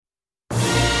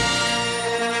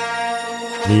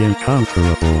The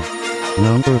Incomparable.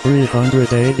 Number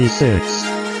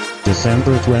 386.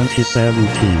 December 2017.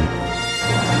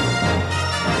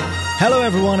 Hello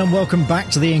everyone and welcome back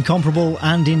to The Incomparable,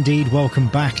 and indeed welcome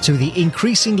back to the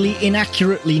increasingly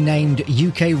inaccurately named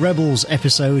UK Rebels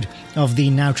episode of the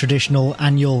now traditional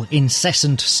annual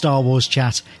incessant Star Wars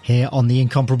chat here on the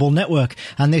Incomparable Network.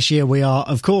 And this year we are,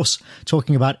 of course,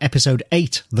 talking about episode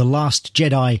 8, The Last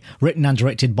Jedi, written and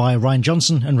directed by Rian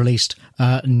Johnson and released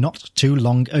not too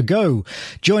long ago.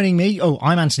 Joining me,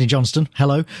 I'm Anthony Johnston,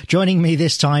 hello. Joining me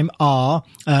this time are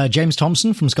James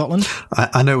Thompson from Scotland.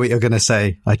 I know what you're going to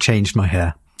say. I changed my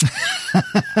hair.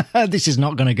 This is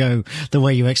not going to go the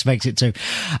way you expect it to,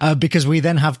 because we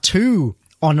then have two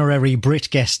honorary Brit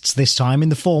guests this time in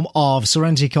the form of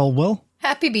Serenity Caldwell.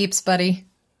 Happy beeps, buddy.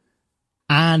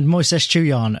 And Moises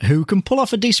Chuyan, who can pull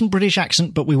off a decent British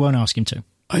accent, but we won't ask him to.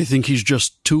 I think he's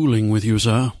just tooling with you,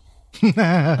 sir. Oh,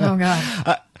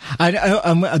 God.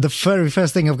 The very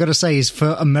first thing I've got to say is,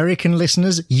 for American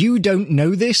listeners, you don't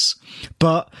know this,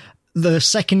 but the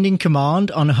second in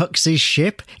command on Hux's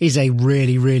ship is a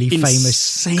really, really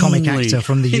famous comic actor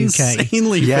from the UK.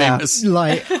 Insanely famous.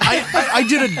 Like, I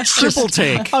did a triple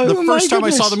take. The first time I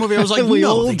saw the movie, I was like, we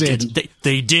no, all they did. didn't.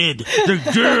 They did.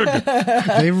 They're good.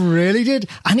 They really did.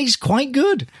 And he's quite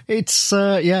good. It's,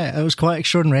 it was quite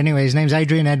extraordinary. Anyway, his name's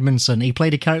Adrian Edmondson. He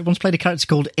once played a character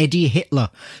called Eddie Hitler.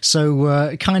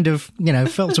 So, kind of,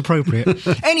 felt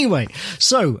appropriate. Anyway,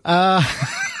 so,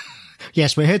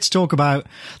 yes, we're here to talk about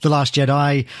The Last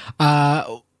Jedi.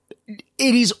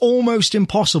 It is almost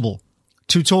impossible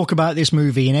to talk about this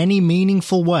movie in any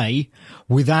meaningful way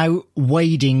without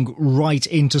wading right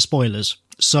into spoilers.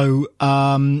 So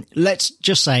let's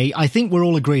just say, I think we're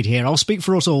all agreed here. I'll speak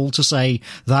for us all to say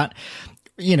that,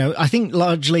 I think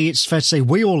largely it's fair to say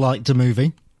we all liked the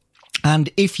movie. And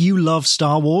if you love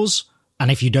Star Wars,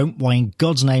 and if you don't, why in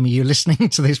God's name are you listening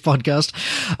to this podcast?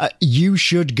 You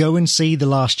should go and see The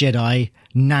Last Jedi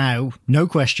now, no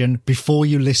question, before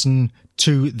you listen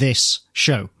to this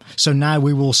show. So now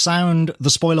we will sound the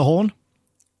spoiler horn.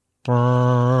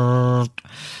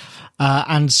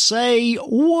 And say,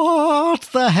 what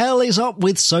the hell is up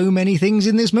with so many things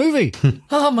in this movie?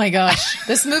 Oh my gosh.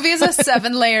 This movie is a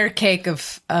 7-layer cake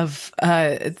of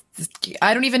I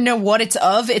don't even know what it's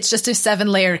of. It's just a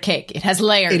 7-layer cake. It has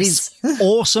layers. It is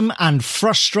awesome and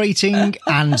frustrating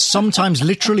and sometimes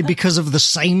literally because of the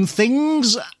same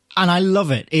things. And I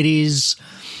love it. It is,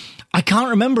 I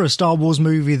can't remember a Star Wars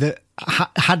movie that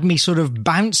had me sort of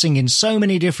bouncing in so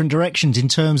many different directions in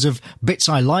terms of bits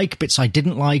I like, bits I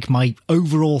didn't like, my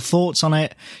overall thoughts on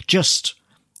it. Just,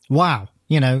 wow.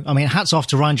 Hats off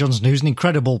to Rian Johnson, who's an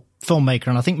incredible filmmaker,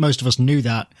 and I think most of us knew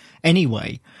that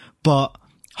anyway. But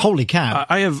holy cow.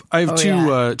 I have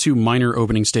two minor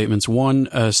opening statements. One,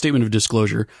 statement of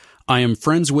disclosure. I am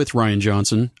friends with Rian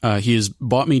Johnson. He has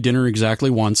bought me dinner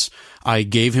exactly once. I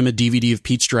gave him a DVD of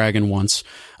Pete's Dragon once.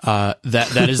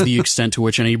 That is the extent to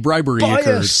which any bribery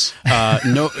occurred. I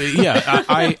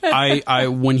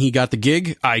when he got the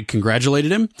gig, I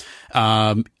congratulated him.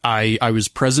 I was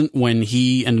present when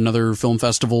he and another film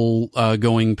festival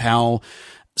going pal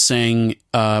sang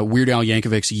Weird Al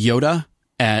Yankovic's Yoda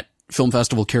at film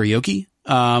festival karaoke.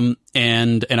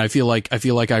 And I feel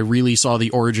like I really saw the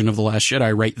origin of The Last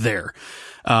Jedi right there.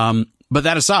 But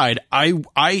that aside, I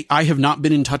have not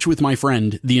been in touch with my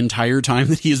friend the entire time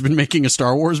that he has been making a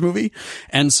Star Wars movie.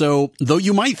 And so, though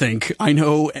you might think I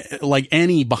know, like,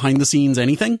 any behind the scenes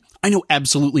anything, I know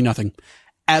absolutely nothing.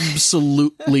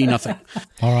 Absolutely nothing.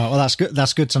 All right. Well, that's good.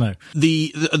 That's good to know.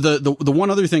 The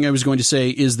one other thing I was going to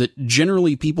say is that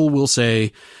generally people will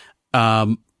say,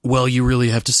 well, you really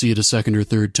have to see it a second or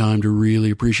third time to really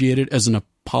appreciate it, as an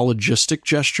apologistic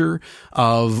gesture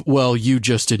of, well, you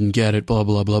just didn't get it, blah,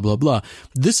 blah, blah, blah, blah.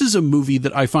 This is a movie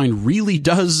that I find really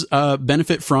does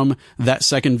benefit from that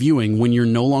second viewing, when you're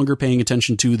no longer paying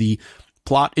attention to the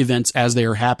plot events as they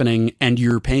are happening and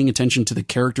you're paying attention to the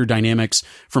character dynamics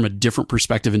from a different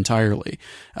perspective entirely.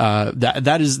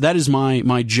 That is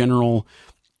my general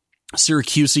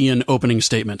Syracusean opening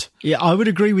statement. Yeah, I would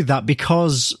agree with that,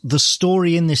 because the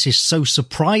story in this is so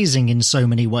surprising in so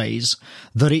many ways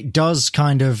that it does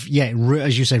kind of,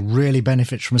 as you say, really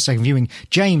benefit from a second viewing.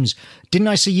 James, didn't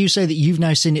I see you say that you've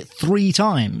now seen it 3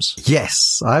 times?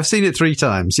 Yes, I've seen it 3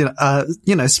 times.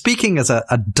 Speaking as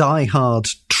a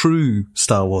diehard true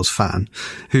Star Wars fan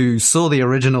who saw the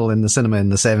original in the cinema in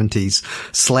the 70s,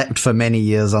 slept for many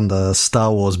years under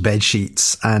Star Wars bed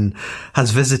sheets, and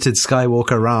has visited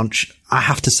Skywalker Ranch, I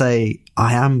have to say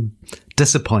I am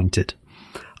disappointed.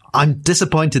 I'm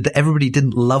disappointed that everybody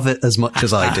didn't love it as much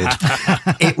as I did.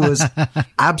 It was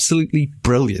absolutely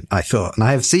brilliant, I thought. And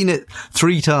I have seen it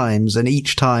 3 times, and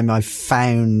each time I've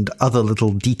found other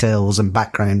little details and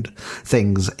background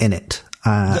things in it.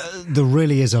 There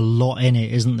really is a lot in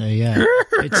it, isn't there? Yeah.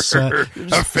 It's a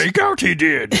fake out he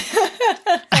did.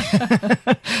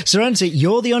 Serenity,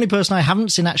 you're the only person I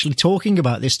haven't seen actually talking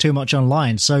about this too much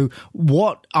online. So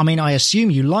I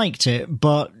assume you liked it,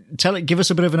 but give us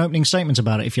a bit of an opening statement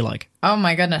about it if you like. Oh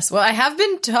my goodness. Well, I have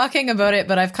been talking about it,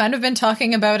 but I've kind of been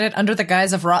talking about it under the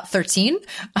guise of Rot 13, which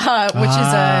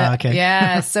okay.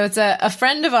 Yeah. So it's a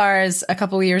friend of ours a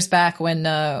couple of years back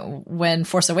when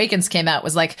Force Awakens came out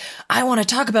was like, I want to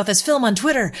talk about this film on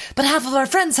Twitter, but half of our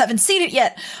friends haven't seen it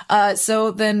yet.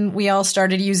 So then we all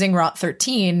started using Rot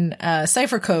 13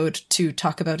 cipher code to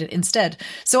talk about it instead.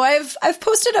 So I've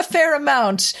posted a fair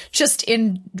amount just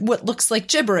in what looks like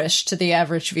gibberish to the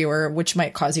average viewer, which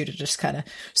might cause you to just kind of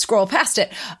scroll past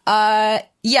it.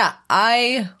 Yeah,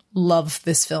 I love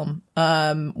this film.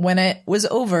 When it was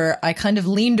over, I kind of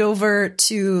leaned over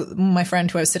to my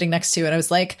friend who I was sitting next to, and I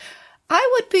was like, I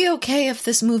would be okay if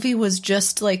this movie was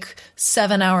just like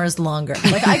 7 hours longer.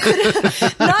 Like I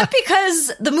could, not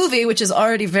because the movie, which is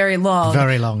already very long,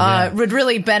 yeah. Would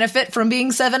really benefit from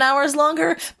being 7 hours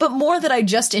longer, but more that I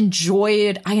just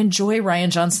enjoy Rian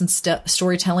Johnson's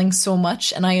storytelling so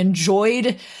much. And I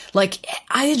enjoyed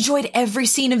every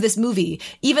scene of this movie,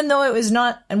 even though it was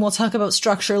not, and we'll talk about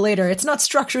structure later, it's not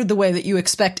structured the way that you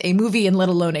expect a movie, and let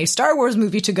alone a Star Wars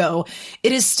movie, to go.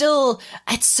 It is still,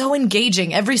 it's so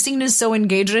engaging. Every scene is so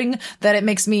engaging that it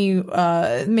made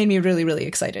me really, really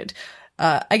excited.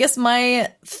 I guess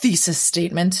my thesis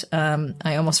statement,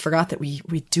 I almost forgot that we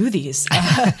do these.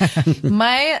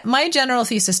 My general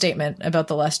thesis statement about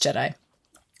The Last Jedi,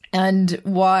 and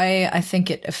why I think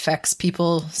it affects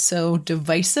people so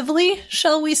divisively,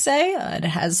 shall we say, it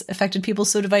has affected people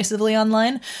so divisively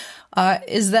online,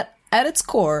 is that at its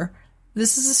core,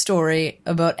 this is a story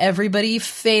about everybody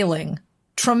failing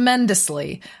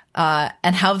tremendously,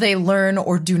 and how they learn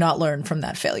or do not learn from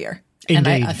that failure.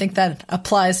 Indeed. And I think that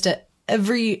applies to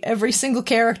every single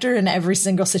character in every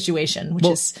single situation,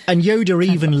 and Yoda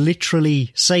even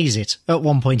literally says it at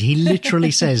one point. He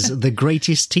literally says the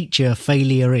greatest teacher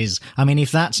failure is. I mean,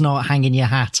 if that's not hanging your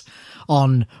hat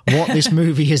on what this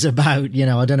movie is about,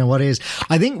 I don't know what is.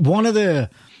 I think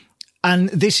and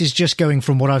this is just going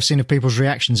from what I've seen of people's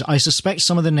reactions, I suspect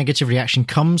some of the negative reaction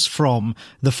comes from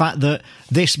the fact that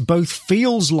this both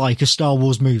feels like a Star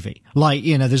Wars movie. Like,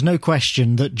 there's no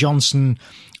question that Johnson,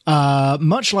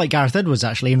 much like Gareth Edwards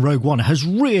actually in Rogue One, has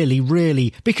really,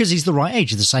 really, because he's the right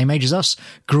age, the same age as us,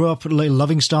 grew up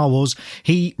loving Star Wars,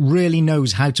 he really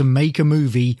knows how to make a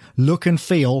movie look and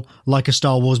feel like a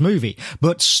Star Wars movie.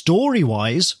 But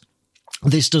story-wise,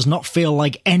 this does not feel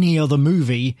like any other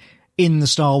movie in the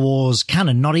Star Wars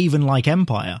canon, not even like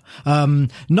Empire.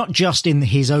 Not just in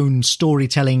his own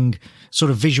storytelling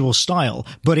sort of visual style,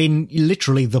 but in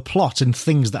literally the plot and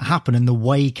things that happen and the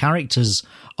way characters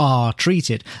are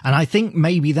treated. And I think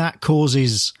maybe that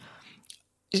causes,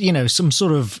 some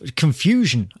sort of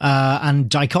confusion and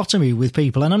dichotomy with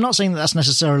people. And I'm not saying that that's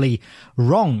necessarily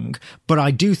wrong, but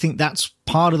I do think that's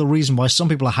part of the reason why some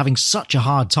people are having such a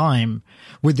hard time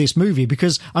with this movie,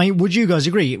 because, would you guys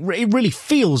agree? It really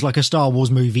feels like a Star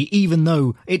Wars movie, even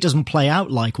though it doesn't play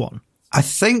out like one. I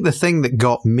think the thing that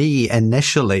got me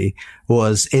initially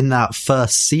was in that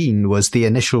first scene was the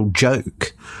initial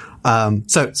joke.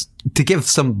 So to give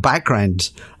some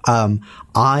background,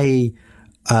 I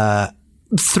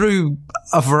through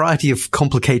a variety of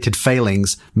complicated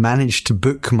failings, managed to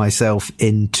book myself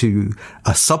into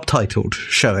a subtitled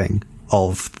showing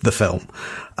of the film.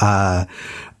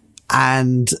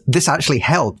 And this actually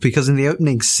helped, because in the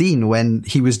opening scene, when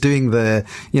he was doing the,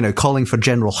 calling for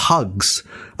General Hugs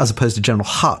as opposed to General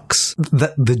Hux,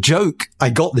 the joke, I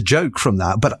got the joke from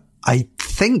that, but I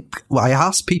think I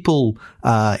asked people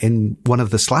in one of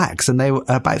the Slacks, and they were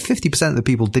about 50% of the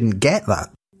people didn't get that.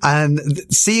 And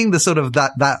seeing the sort of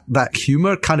that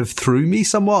humor kind of threw me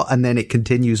somewhat, and then it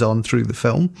continues on through the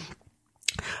film.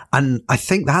 And I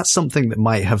think that's something that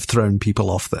might have thrown people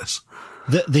off this.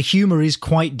 The humor is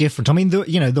quite different. I mean,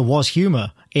 there was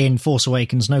humor in Force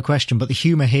Awakens, no question, but the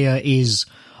humor here is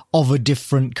of a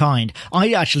different kind.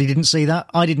 I actually didn't see that.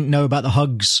 I didn't know about the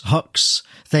Hux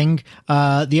thing.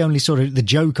 The only sort of the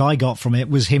joke I got from it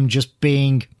was him just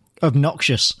being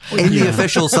obnoxious. In the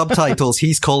official subtitles,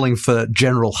 he's calling for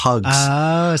General Hugs.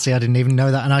 Oh, see, I didn't even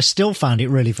know that, and I still found it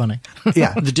really funny.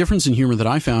 Yeah. The difference in humor that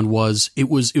I found was it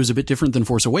was a bit different than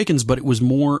Force Awakens, but it was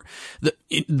more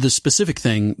the specific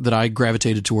thing that I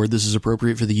gravitated toward. This is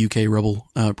appropriate for the UK Rebel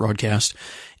broadcast.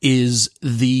 Is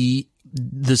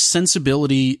the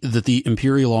sensibility that the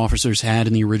Imperial officers had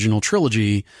in the original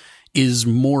trilogy is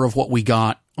more of what we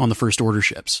got on the First Order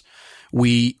ships.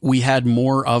 We had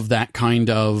more of that kind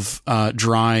of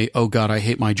dry, oh God, I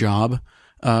hate my job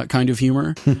kind of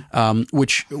humor,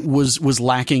 which was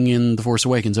lacking in The Force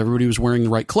Awakens. Everybody was wearing the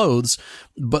right clothes,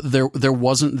 but there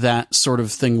wasn't that sort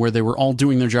of thing where they were all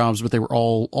doing their jobs, but they were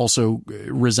all also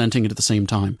resenting it at the same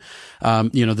time.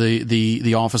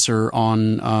 The officer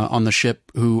on the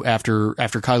ship who after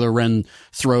Kylo Ren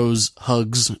throws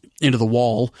Hugs into the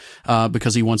wall,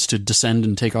 because he wants to descend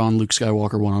and take on Luke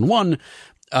Skywalker one-on-one,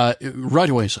 right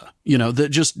away, sir.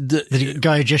 The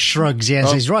guy who just shrugs, and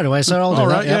says, right away, sir, I'll do all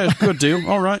right, that. yeah, good deal.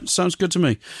 All right, sounds good to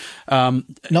me.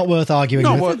 Not worth arguing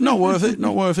with. Not worth it.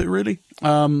 Not worth it, really.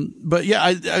 But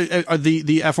yeah,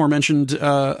 the aforementioned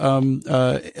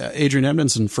Adrian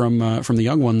Edmondson from The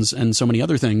Young Ones and so many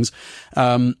other things,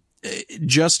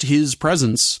 just his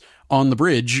presence on the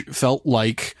bridge felt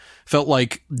like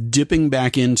dipping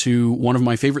back into one of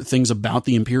my favorite things about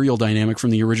the Imperial dynamic from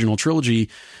the original trilogy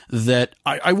that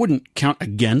I wouldn't count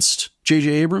against J.J.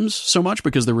 Abrams so much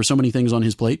because there were so many things on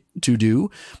his plate to do,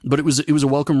 but it was a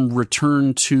welcome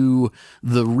return to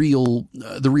the real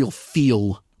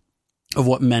feel of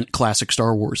what meant classic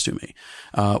Star Wars to me,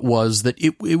 was that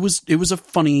it was a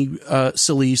funny,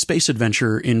 silly space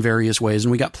adventure in various ways.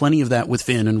 And we got plenty of that with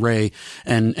Finn and Rey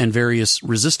and various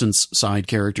Resistance side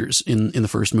characters in the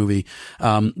first movie.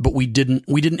 But we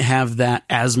didn't have that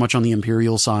as much on the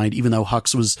Imperial side, even though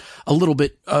Hux was a little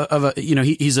bit of a,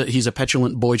 he's a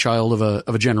petulant boy child of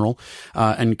a general.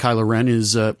 And Kylo Ren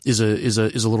is a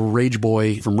little rage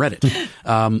boy from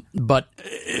Reddit.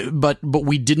 But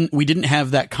we didn't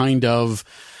have that kind of,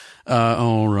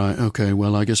 all right, okay,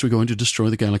 well, I guess we're going to destroy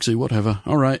the galaxy, whatever.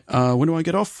 All right, when do I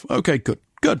get off? Okay,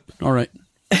 good, all right.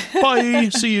 Bye,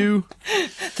 see you.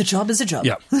 The job is a job.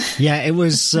 Yeah. Yeah, it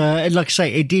was, like I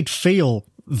say, it did feel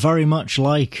very much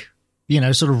like,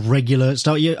 sort of regular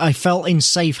stuff. I felt in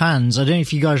safe hands. I don't know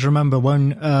if you guys remember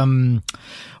when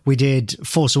we did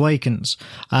Force Awakens,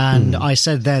 and I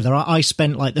said there that I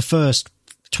spent like the first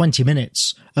 20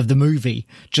 minutes of the movie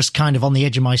just kind of on the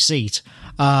edge of my seat,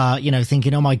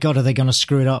 thinking, oh my God, are they going to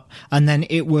screw it up? And then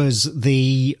it was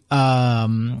the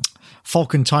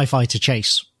Falcon TIE Fighter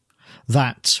chase,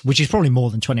 which is probably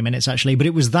more than 20 minutes actually, but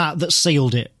it was that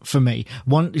sealed it for me.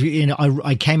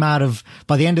 I came out of,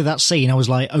 by the end of that scene, I was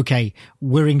like, okay,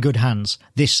 we're in good hands.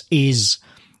 This is,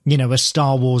 a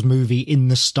Star Wars movie in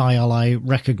the style I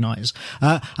recognize.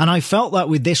 And I felt that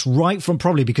with this right from,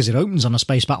 probably because it opens on a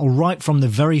space battle, right from the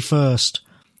very first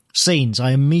scenes.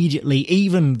 I immediately,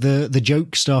 even the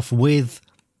joke stuff with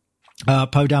Poe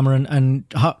Dameron and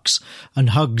Hux and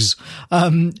Hugs,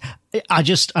 I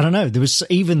don't know. There was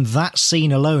even that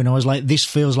scene alone. I was like, this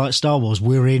feels like Star Wars.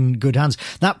 We're in good hands.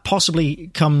 That possibly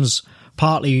comes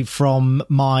partly from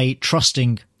my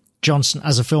trusting Johnson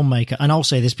as a filmmaker. And I'll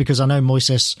say this because I know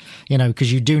Moises,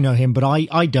 because you do know him, but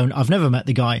I don't. I've never met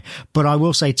the guy. But I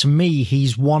will say, to me,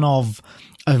 he's one of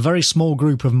a very small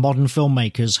group of modern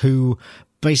filmmakers who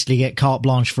basically get carte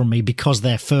blanche from me because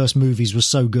their first movies were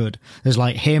so good. There's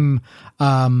like him,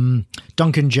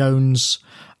 Duncan Jones,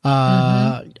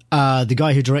 the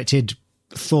guy who directed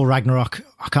Thor Ragnarok.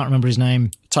 I can't remember his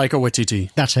name. Taika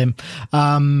Waititi. That's him.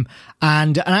 And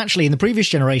actually in the previous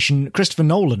generation, Christopher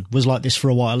Nolan was like this for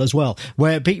a while as well,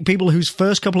 where people whose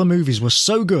first couple of movies were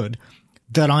so good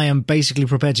that I am basically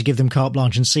prepared to give them carte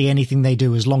blanche and see anything they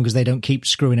do as long as they don't keep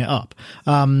screwing it up.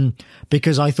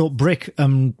 Because I thought Brick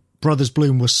and Brothers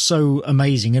Bloom was so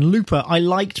amazing. And Looper, I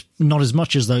liked not as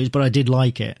much as those, but I did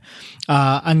like it.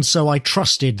 And so I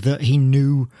trusted that he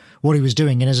knew what he was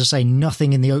doing. And as I say,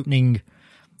 nothing in the opening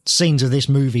scenes of this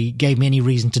movie gave me any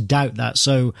reason to doubt that.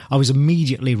 So I was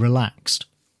immediately relaxed.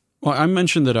 Well, I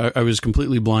mentioned that I was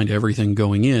completely blind to everything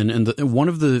going in, and one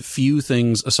of the few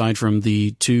things, aside from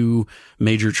the two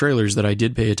major trailers, that I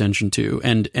did pay attention to,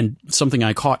 and something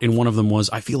I caught in one of them was,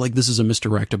 I feel like this is a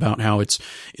misdirect about how it's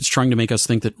trying to make us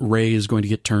think that Rey is going to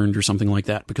get turned or something like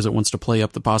that, because it wants to play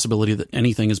up the possibility that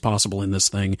anything is possible in this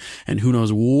thing, and who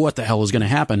knows what the hell is going to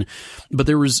happen. But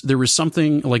there was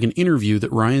something like an interview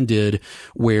that Ryan did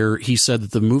where he said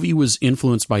that the movie was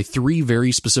influenced by three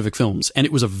very specific films, and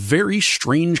it was a very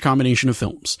strange combination of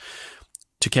films.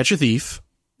 To Catch a Thief,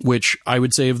 which I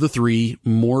would say of the three,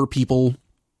 more people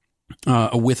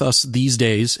with us these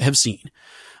days have seen.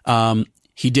 Hideo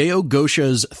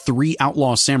Gosha's Three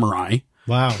Outlaw Samurai.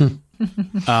 Wow.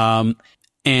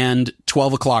 And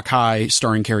 12 O'Clock High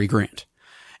starring Cary Grant.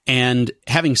 And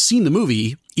having seen the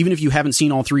movie, even if you haven't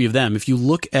seen all three of them, if you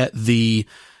look at the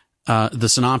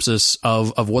synopsis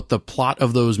of what the plot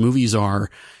of those movies are,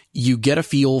 you get a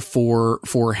feel for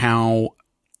how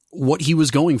what he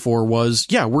was going for was,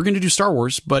 yeah, we're going to do Star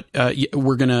Wars, but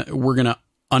we're going to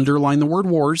underline the word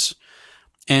wars,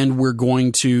 and we're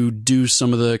going to do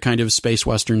some of the kind of space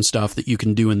western stuff that you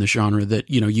can do in the genre that,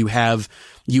 you know, you have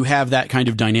that kind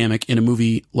of dynamic in a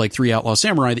movie like Three Outlaw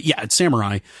Samurai that, yeah, it's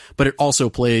samurai, but it also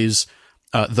plays,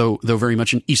 though very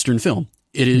much an Eastern film.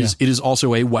 It is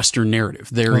also a Western narrative.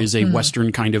 There is a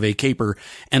Western kind of a caper,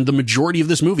 and the majority of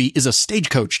this movie is a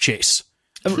stagecoach chase.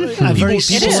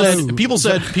 People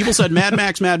said Mad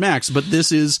Max, but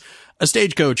this is a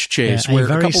stagecoach chase where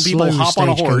a couple people hop on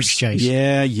a horse. Chase.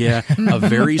 Yeah. A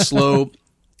very slow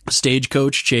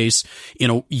stagecoach chase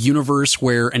in a universe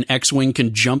where an X-Wing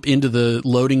can jump into the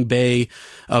loading bay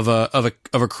of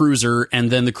a cruiser, and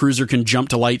then the cruiser can jump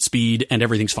to light speed and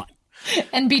everything's fine.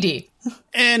 NBD.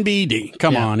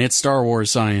 Come on, it's Star Wars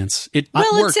science. It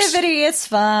works. Relativity, it's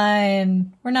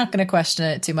fine. We're not going to question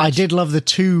it too much. I did love there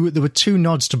were two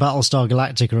nods to Battlestar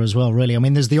Galactica as well, really. I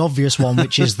mean, there's the obvious one,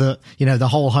 which is that, you know, the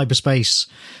whole hyperspace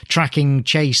tracking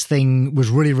chase thing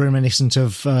was really reminiscent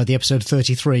of the episode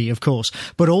 33, of course.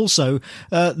 But also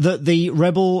that the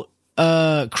Rebel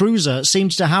cruiser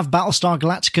seems to have Battlestar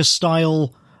Galactica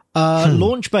style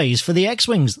launch bays for the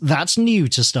X-Wings. That's new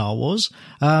to Star Wars.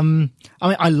 I mean,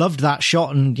 I loved that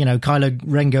shot and, you know, Kylo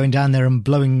Ren going down there and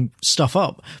blowing stuff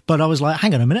up. But I was like,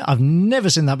 hang on a minute, I've never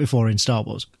seen that before in Star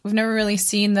Wars. We've never really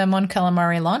seen the Mon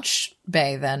Calamari launch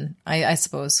bay then, I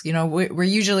suppose. You know, we're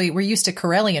used to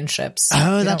Corellian ships.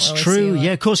 Oh, that's really true.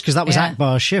 Yeah, of course, because that was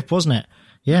Akbar's ship, wasn't it?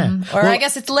 Yeah. Or I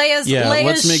guess it's Leia's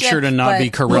let's make ship, sure to not be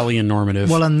Corellian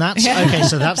normative. Well, and that's okay.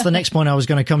 So that's the next point I was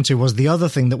going to come to, was the other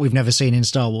thing that we've never seen in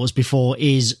Star Wars before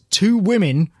is two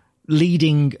women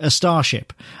leading a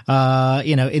starship,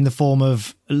 you know, in the form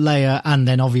of Leia and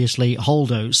then obviously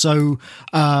Holdo. So,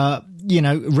 you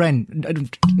know, Ren,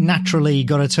 naturally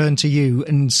got to turn to you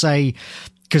and say,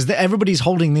 because everybody's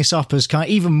holding this up as kind of,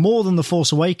 even more than The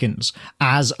Force Awakens,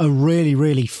 as a really,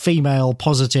 really female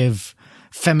positive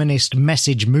feminist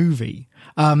message movie.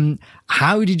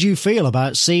 How did you feel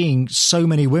about seeing so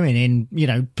many women in, you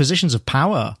know, positions of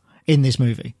power in this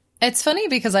movie? It's funny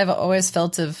because I've always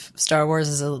felt of Star Wars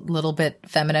as a little bit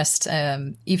feminist,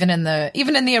 even in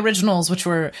the originals, which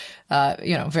were,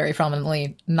 you know, very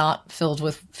prominently not filled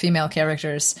with female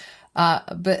characters.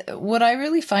 But what I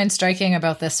really find striking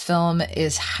about this film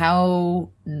is how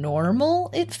normal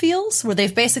it feels, where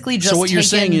they've basically just So what you're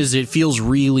saying is it feels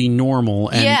really normal.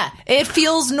 And yeah, it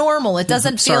feels normal. It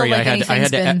doesn't feel like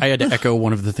anything's been... I had to echo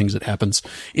one of the things that happens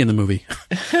in the movie.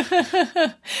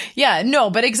 Yeah, no,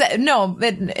 but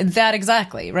that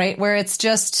exactly, right? Where it's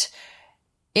just,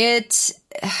 it's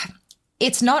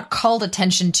not called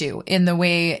attention to in the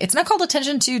way, it's not called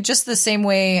attention to just the same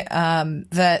way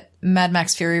that Mad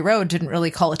Max Fury Road didn't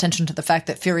really call attention to the fact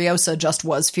that Furiosa just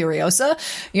was Furiosa.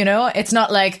 You know, it's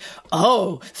not like,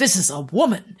 oh, this is a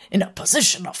woman in a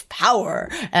position of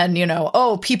power. And, you know,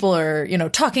 oh, people are, you know,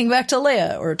 talking back to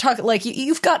Leia or like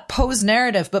you've got Poe's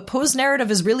narrative, but Poe's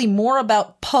narrative is really more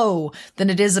about Poe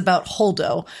than it is about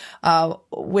Holdo,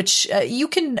 which you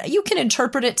can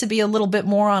interpret it to be a little bit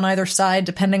more on either side,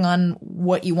 depending on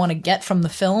what you want to get from the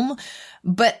film.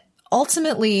 But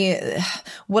ultimately,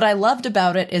 what I loved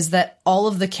about it is that all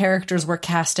of the characters were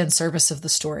cast in service of the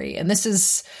story. And this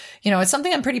is, you know, it's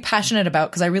something I'm pretty passionate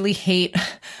about because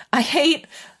I hate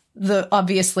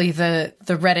obviously the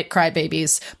Reddit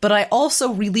crybabies, but I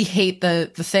also really hate the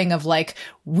thing of like,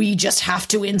 we just have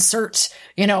to insert,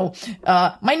 you know,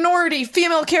 minority,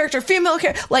 female character,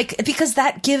 like, because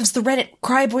that gives the Reddit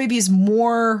crybabies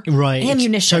more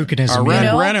ammunition. Tokenism.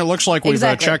 Ren, it looks like we've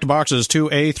checked boxes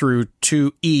 2A through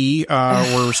 2E.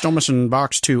 We're still missing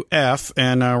box 2F,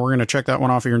 and we're going to check that one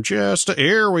off here in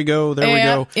here we go. There we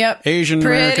go. Yep. Asian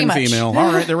American female.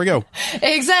 All right, there we go.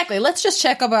 Exactly. Let's just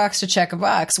check a box to check a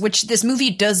box, which this movie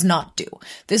does not do.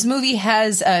 This movie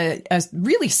has a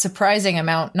really surprising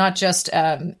amount, not just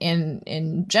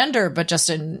in gender, but just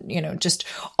in, you know, just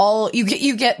all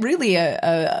you get really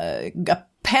a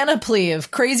panoply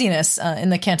of craziness in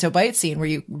the Canto Bight scene, where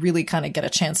you really kind of get a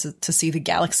chance to see the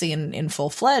galaxy in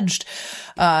full-fledged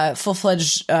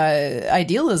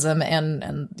idealism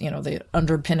and you know, the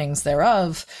underpinnings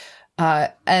thereof.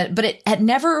 But it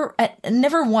never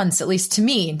once, at least to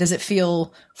me, does it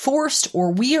feel forced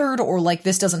or weird or like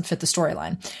this doesn't fit the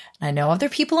storyline. I know other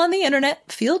people on the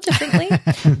internet feel differently.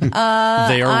 They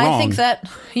are wrong. I think that,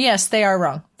 yes, they are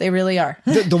wrong. They really are.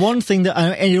 The one thing that,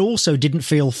 and it also didn't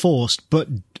feel forced, but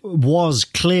was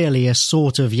clearly a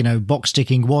sort of, you know, box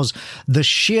ticking, was the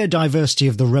sheer diversity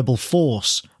of the Rebel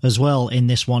force as well in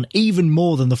this one, even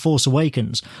more than The Force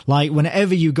Awakens. Like,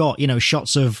 whenever you got, you know,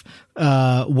 shots of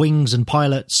wings and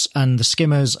pilots and the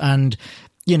skimmers, and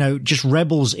just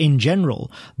rebels in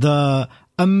general, the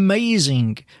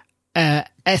amazing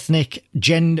ethnic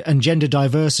and gender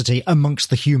diversity amongst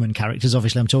the human characters,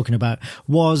 obviously I'm talking about,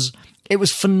 it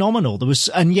was phenomenal.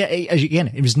 And yet,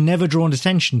 again, it was never drawn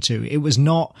attention to. It was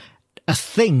not a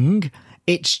thing.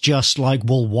 It's just like,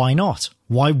 well, why not?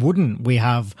 Why wouldn't we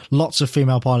have lots of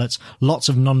female pilots, lots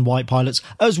of non-white pilots,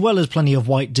 as well as plenty of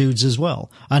white dudes as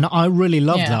well? And I really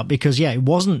loved that because, it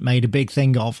wasn't made a big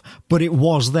thing of, but it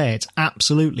was there. It's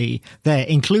absolutely there,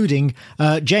 including,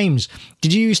 James,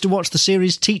 did you used to watch the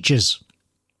series Teachers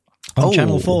on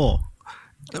Channel 4?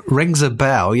 Rings a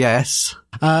bell, yes.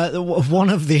 One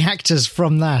of the actors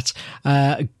from that,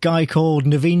 a guy called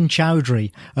Naveen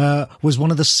Chowdhury, was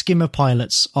one of the skimmer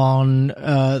pilots on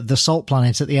the Salt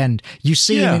Planet at the end. You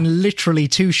see him in literally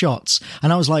 2 shots.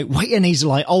 And I was like, wait, and he's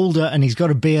like older and he's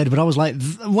got a beard. But I was like,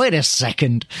 wait a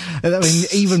second. I mean,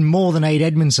 even more than Aid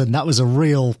Edmondson, that was a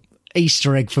real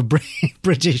Easter egg for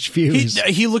British viewers.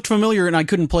 He looked familiar and I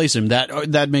couldn't place him.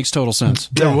 That makes total sense.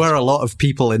 There were a lot of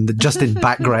people in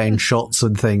background shots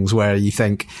and things where you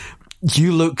think,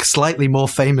 you look slightly more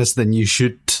famous than you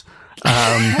should.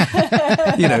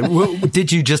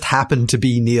 Did you just happen to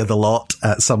be near the lot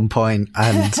at some point?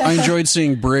 And I enjoyed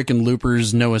seeing Brick and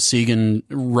Looper's Noah Segan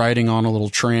riding on a little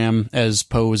tram as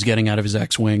Poe was getting out of his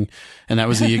X-Wing. And that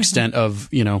was the extent of,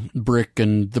 Brick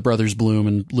and the Brothers Bloom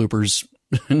and Looper's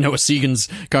Noah Segan's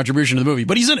contribution to the movie,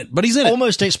 but he's in it.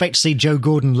 Almost expect to see Joe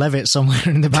Gordon-Levitt somewhere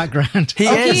in the background. He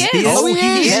is. Oh,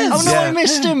 he is. Oh no,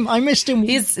 I missed him.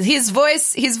 He's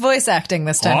voice acting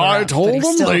this time. I told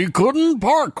them they couldn't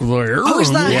park there. Oh,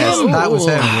 is that him? That was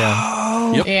him.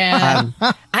 Yeah. Yep. Yeah.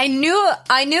 I knew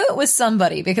it was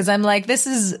somebody because I'm like, this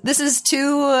is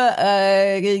too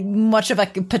much of a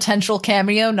potential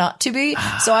cameo not to be.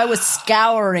 So I was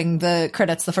scouring the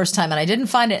credits the first time and I didn't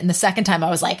find it, and the second time I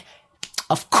was like,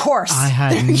 of course. I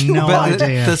had no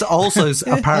idea. There's also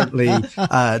apparently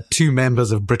 2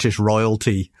 members of British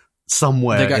royalty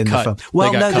somewhere in the film.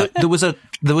 Well, no, there was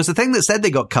a thing that said they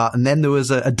got cut, and then there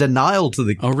was a denial to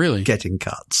the getting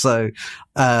cut. So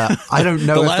I don't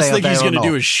know. The if last they thing he's going to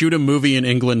do is shoot a movie in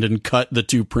England and cut the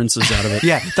 2 princes out of it.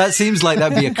 Yeah, that seems like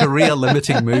that'd be a career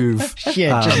limiting move.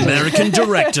 American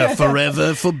director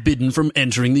forever forbidden from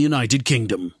entering the United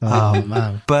Kingdom. Oh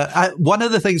man! But one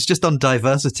of the things just on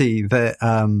diversity that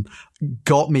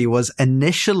got me was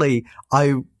initially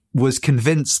I was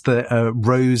convinced that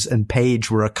Rose and Paige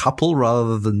were a couple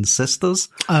rather than sisters.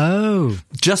 Oh.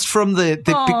 Just from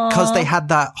because they had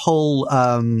that whole,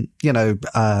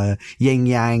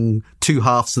 yin-yang, 2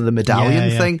 halves of the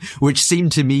medallion thing, which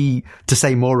seemed to me to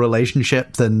say more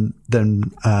relationship than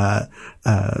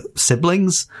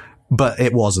siblings, but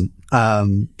it wasn't.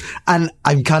 And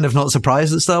I'm kind of not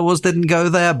surprised that Star Wars didn't go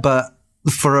there, but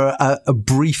for a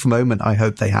brief moment, I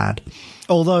hope they had.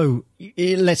 Although,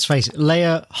 let's face it,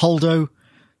 Leia, Holdo,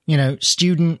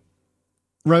 student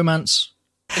romance.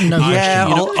 No,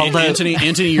 Anthony,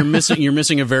 you're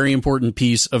missing a very important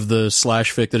piece of the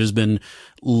slash fic that has been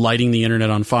lighting the internet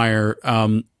on fire.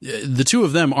 The 2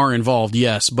 of them are involved,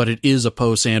 yes, but it is a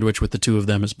Poe sandwich with the 2 of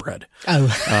them as bread. Oh,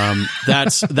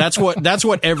 that's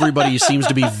what everybody seems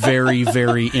to be very,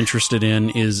 very interested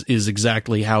in is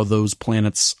exactly how those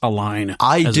planets align.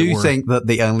 I do think that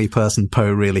the only person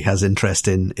Poe really has interest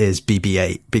in is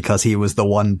BB-8 because he was the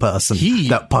one person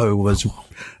that Poe was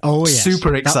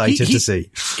super excited to see.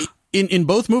 In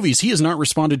both movies, he has not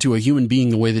responded to a human being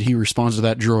the way that he responds to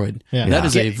that droid. Yeah. That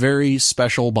is a very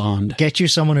special bond. Get you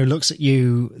someone who looks at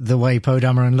you the way Poe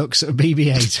Dameron looks at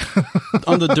BB-8.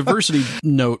 On the diversity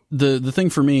note, the thing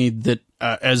for me that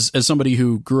as somebody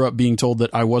who grew up being told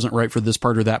that I wasn't right for this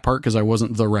part or that part because I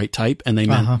wasn't the right type, and they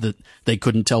meant that they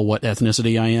couldn't tell what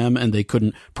ethnicity I am, and they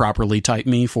couldn't properly type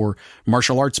me for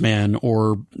martial arts man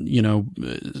or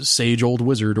sage old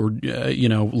wizard or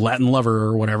Latin lover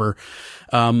or whatever.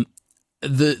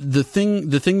 The thing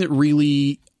that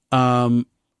really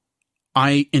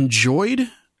I enjoyed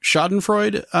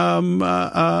Schadenfreude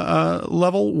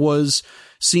level was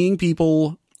seeing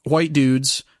people, white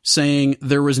dudes, saying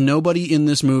there was nobody in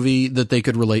this movie that they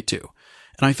could relate to,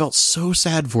 and I felt so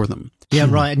sad for them. Yeah,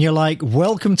 right. And you're like,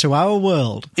 welcome to our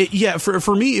world.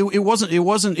 For me, it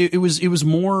was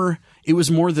more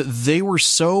that they were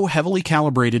so heavily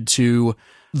calibrated to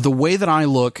the way that I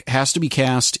look has to be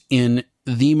cast in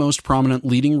the most prominent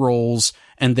leading roles,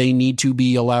 and they need to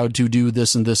be allowed to do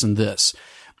this and this and this.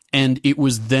 And it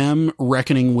was them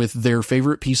reckoning with their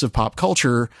favorite piece of pop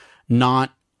culture,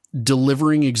 not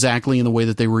delivering exactly in the way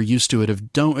that they were used to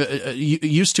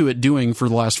it doing for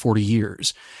the last 40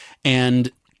 years. And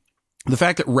the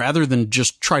fact that rather than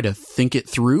just try to think it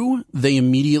through, they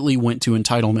immediately went to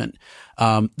entitlement.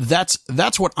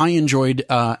 That's what I enjoyed,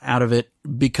 out of it,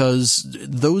 because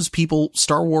those people,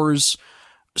 Star Wars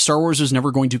is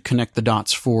never going to connect the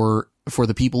dots for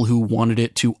the people who wanted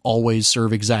it to always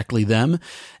serve exactly them.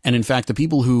 And in fact, the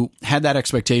people who had that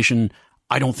expectation,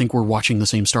 I don't think were watching the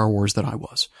same Star Wars that I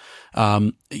was.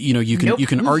 You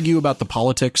can argue about the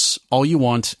politics all you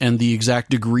want and the exact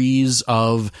degrees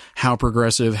of how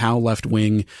progressive, how left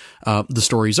wing, the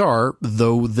stories are,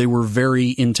 though they were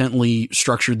very intently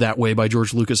structured that way by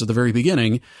George Lucas at the very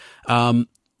beginning.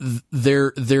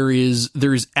 There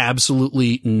is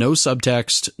absolutely no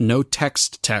subtext, no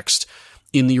text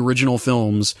in the original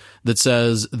films that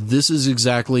says this is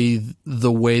exactly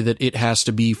the way that it has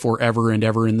to be forever and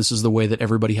ever, and this is the way that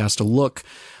everybody has to look,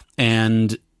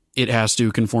 and it has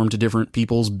to conform to different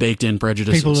people's baked-in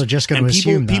prejudices. People are just going to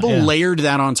assume that. People layered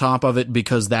that on top of it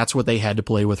because that's what they had to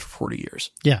play with for 40 years.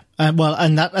 Yeah. And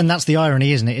that's the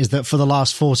irony, isn't it? Is that for the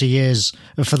last 40 years,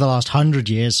 for the last 100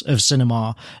 years of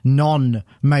cinema,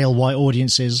 non-male white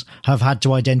audiences have had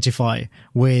to identify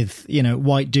with,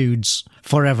 white dudes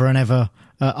forever and ever,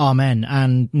 amen.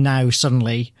 And now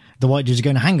suddenly the white dudes are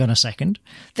going, hang on a second.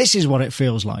 This is what it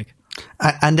feels like.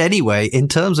 And anyway, in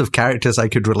terms of characters I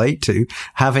could relate to,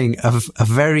 having a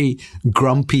very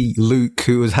grumpy Luke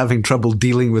who was having trouble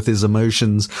dealing with his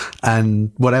emotions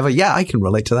and whatever, yeah, I can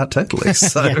relate to that totally.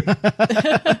 So,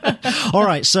 all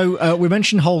right. So we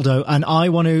mentioned Holdo, and I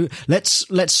want to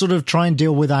let's sort of try and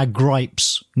deal with our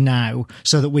gripes now,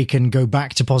 so that we can go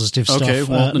back to positive stuff. Okay,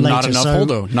 well, later. Not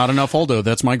enough Holdo.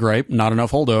 That's my gripe. Not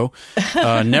enough Holdo.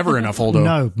 Never enough Holdo.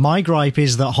 No, my gripe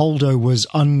is that Holdo was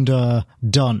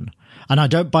underdone.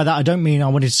 And by that, I don't mean I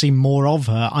wanted to see more of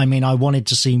her. I mean, I wanted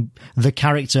to see the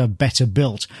character better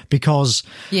built, because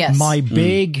my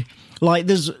big,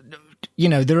 there's,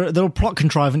 there are plot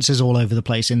contrivances all over the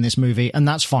place in this movie, and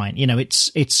that's fine.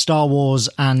 It's Star Wars.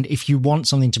 And if you want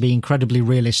something to be incredibly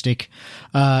realistic,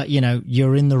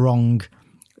 you're in the wrong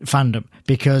fandom,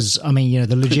 because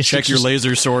the logistics. Check your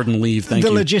laser sword and leave. Thank you.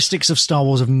 The logistics of Star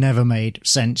Wars have never made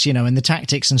sense, and the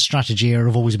tactics and strategy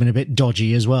have always been a bit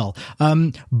dodgy as well.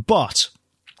 But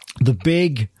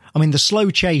the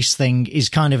slow chase thing is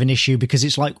kind of an issue, because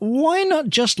it's like, why not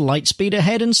just light speed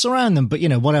ahead and surround them? But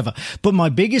whatever. But my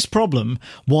biggest problem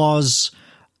was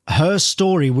her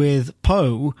story with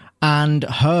Poe and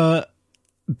her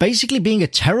basically being a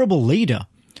terrible leader.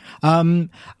 And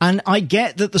I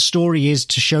get that the story is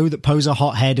to show that Poe's a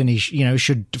hothead and he,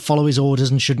 should follow his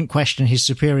orders and shouldn't question his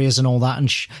superiors and all that.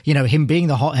 And, him being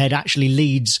the hothead actually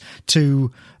leads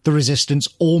to the Resistance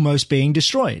almost being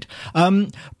destroyed.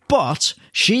 But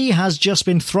she has just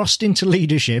been thrust into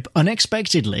leadership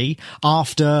unexpectedly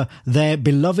after their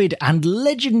beloved and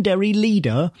legendary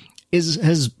leader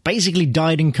has basically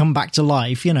died and come back to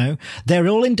life. They're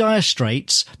all in dire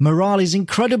straits. Morale is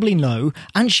incredibly low,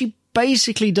 and she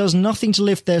basically does nothing to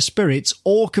lift their spirits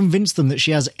or convince them that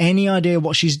she has any idea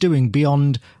what she's doing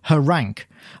beyond her rank.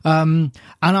 And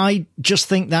I just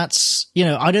think that's,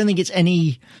 I don't think it's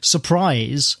any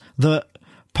surprise that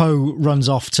Poe runs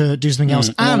off to do something else.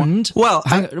 And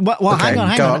hang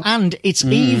on. And it's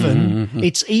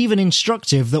even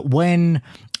instructive that when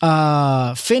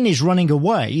Finn is running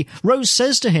away, Rose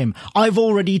says to him, "I've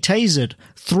already tasered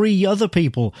 3 other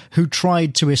people who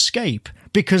tried to escape,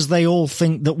 because they all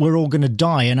think that we're all going to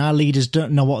die and our leaders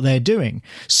don't know what they're doing."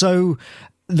 So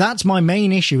that's my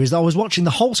main issue, is that I was watching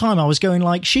the whole time, I was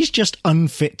going she's just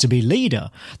unfit to be leader.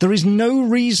 There is no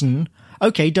reason.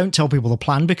 Okay, don't tell people the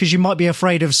plan because you might be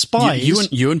afraid of spies.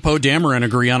 You and Poe Dameron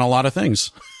agree on a lot of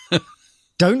things.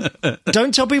 Don't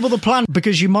tell people the plan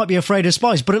because you might be afraid of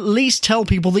spies, but at least tell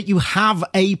people that you have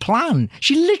a plan.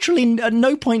 She literally at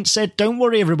no point said, "Don't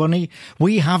worry, everybody,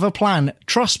 we have a plan.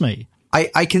 Trust me."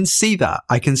 I can see that.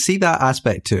 I can see that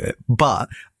aspect to it. But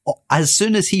as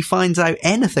soon as he finds out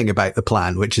anything about the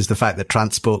plan, which is the fact that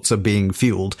transports are being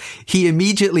fueled, he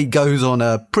immediately goes on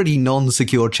a pretty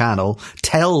non-secure channel,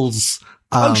 tells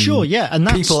and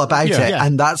that's, people about it,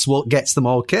 and that's what gets them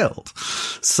all killed.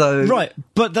 So right,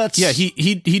 but that's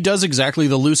he does exactly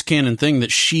the loose cannon thing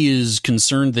that she is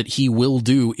concerned that he will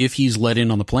do if he's let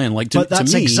in on the plan. But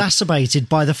that's exacerbated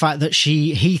by the fact that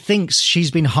he thinks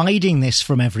she's been hiding this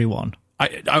from everyone.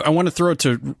 I want to throw it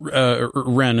to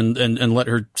Ren and let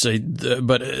her say,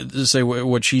 say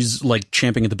what she's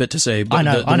champing at the bit to say. But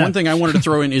the one thing I wanted to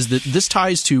throw in is that this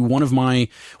ties to one of my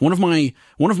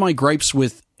gripes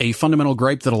with a fundamental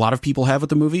gripe that a lot of people have with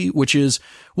the movie, which is,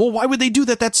 well, why would they do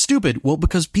that? That's stupid. Well,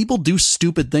 because people do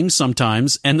stupid things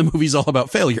sometimes, and the movie's all about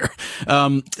failure.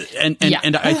 And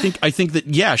I think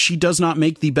that she does not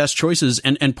make the best choices,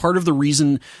 and part of the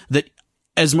reason that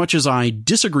as much as I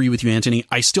disagree with you, Anthony,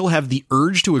 I still have the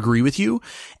urge to agree with you.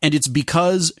 And it's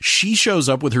because she shows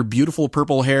up with her beautiful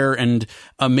purple hair and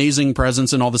amazing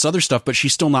presence and all this other stuff, but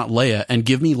she's still not Leia. And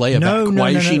give me Leia back. Why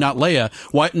is she not Leia?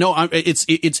 Why? No, it's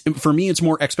for me, it's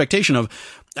more expectation of,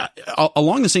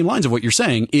 along the same lines of what you're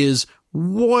saying is,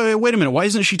 wait a minute. Why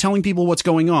isn't she telling people what's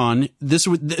going on? This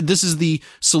is the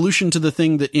solution to the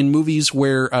thing that in movies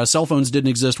where cell phones didn't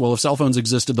exist. Well, if cell phones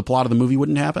existed, the plot of the movie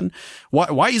wouldn't happen.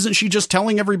 Why isn't she just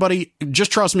telling everybody,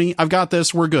 just trust me, I've got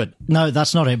this, we're good? No,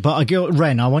 that's not it. But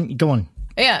Ren, I want you go on.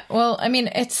 Yeah, well, I mean,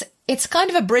 it's kind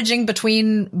of a bridging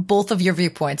between both of your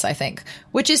viewpoints, I think,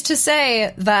 which is to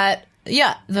say that,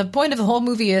 yeah, the point of the whole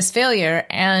movie is failure,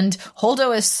 and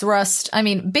Holdo is thrust, I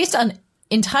mean, based on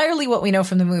entirely what we know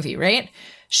from the movie, right?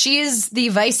 She is the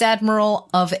vice admiral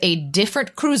of a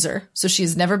different cruiser, so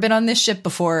she's never been on this ship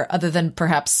before, other than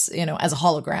perhaps, as a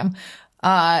hologram.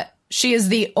 She is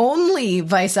the only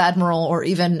vice admiral or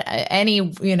even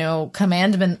any,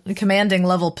 commanding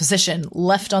level position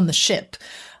left on the ship.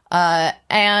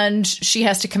 And she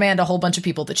has to command a whole bunch of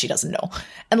people that she doesn't know.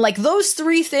 And those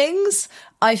three things,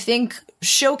 I think,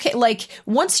 showcase,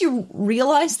 once you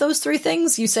realize those three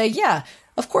things, you say, yeah,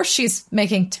 of course she's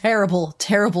making terrible,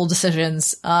 terrible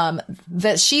decisions,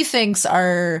 that she thinks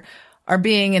are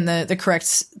being in the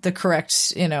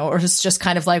correct, or it's just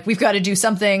kind of we've got to do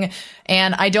something,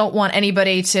 and I don't want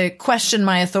anybody to question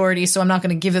my authority, so I'm not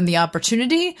going to give them the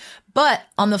opportunity. But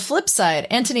on the flip side,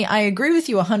 Anthony, I agree with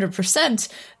you 100%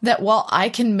 that while I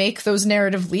can make those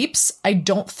narrative leaps, I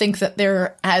don't think that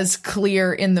they're as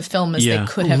clear in the film as they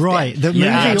could have right. been.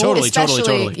 Totally.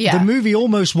 Yeah. The movie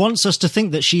almost wants us to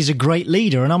think that she's a great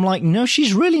leader, and I'm like, no,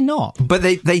 she's really not. But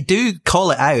they do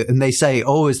call it out, and they say,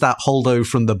 oh, is that Holdo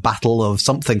from the Battle of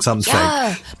something?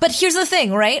 Yeah, but here's the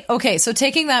thing, right? Okay, so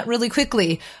taking that really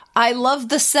quickly, I love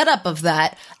the setup of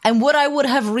that. And what I would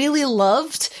have really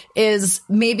loved is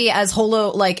maybe as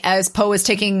Holdo, as Poe is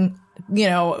taking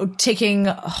Holdo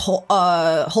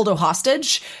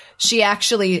hostage, she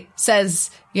actually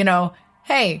says,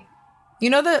 hey,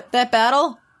 that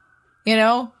battle,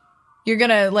 you're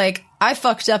gonna, I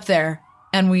fucked up there,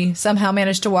 and we somehow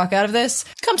managed to walk out of this.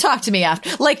 Come talk to me after.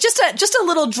 Just a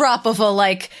little drop of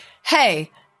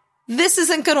hey, this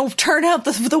isn't going to turn out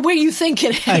the way you think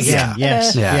it is.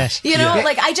 Yes.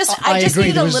 I just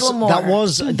need a little more. That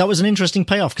was an interesting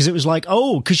payoff, because it was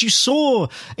because you saw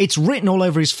it's written all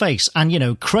over his face,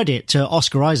 and credit to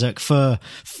Oscar Isaac for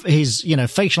his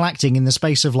facial acting in the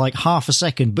space of half a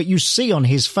second, but you see on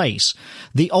his face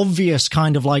the obvious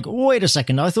kind of wait a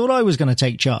second, I thought I was going to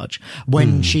take charge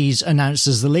when she's announced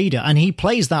as the leader, and he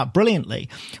plays that brilliantly.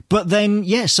 But then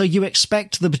so you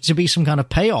expect there to be some kind of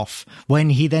payoff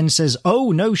when he then says,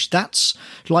 oh no, that's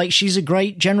she's a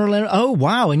great general, and oh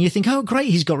wow, and you think, oh great,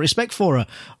 he's got respect for her.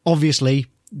 Obviously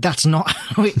that's not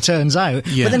how it turns out.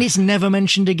 But then it's never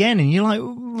mentioned again, and you're like,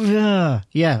 well,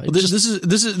 this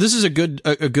is a good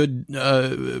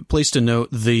place to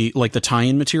note the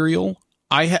tie-in material.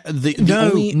 I'm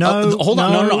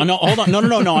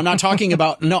not talking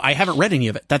about, I haven't read any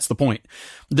of it. That's the point.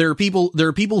 There are people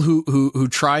who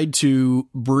tried to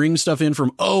bring stuff in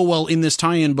from, in this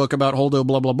tie-in book about Holdo,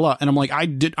 blah, blah, blah. And I'm like,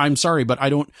 I'm sorry, but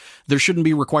there shouldn't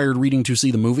be required reading to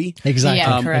see the movie. Exactly.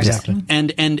 Yeah, correct. Exactly.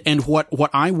 And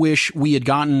what I wish we had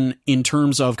gotten in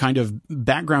terms of kind of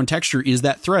background texture is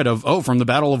that thread of, from the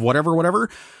battle of whatever.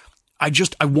 I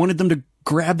wanted them to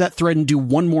grab that thread and do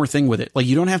one more thing with it.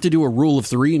 You don't have to do a rule of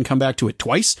 3 and come back to it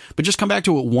twice, but just come back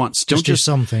to it once. Don't do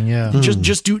something. Yeah.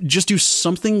 Just do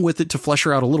something with it to flesh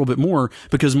her out a little bit more,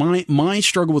 because my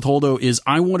struggle with Holdo is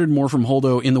I wanted more from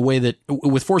Holdo in the way that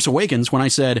with Force Awakens, when I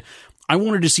said I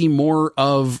wanted to see more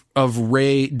of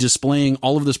Rey displaying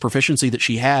all of this proficiency that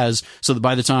she has, so that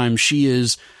by the time she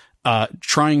is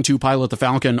trying to pilot the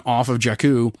Falcon off of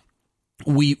Jakku,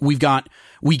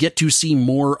 we get to see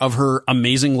more of her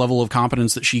amazing level of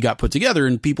competence that she got put together,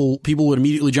 and people would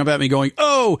immediately jump at me going,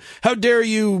 oh, how dare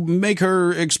you make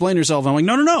her explain herself? I'm like,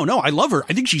 no, I love her.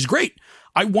 I think she's great.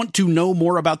 I want to know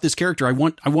more about this character. I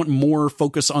want more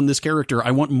focus on this character.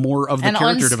 I want more of the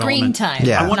character development. Time.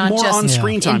 Yeah. I want more on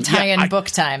screen time. In tie-in book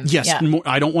time. Yes. Yeah.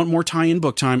 I don't want more tie-in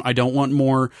book time. I don't want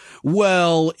more,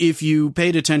 if you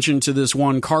paid attention to this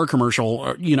one car commercial,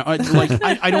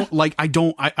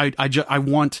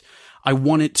 I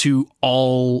want it to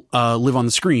all live on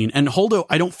the screen. And Holdo,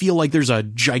 I don't feel like there's a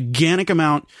gigantic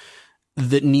amount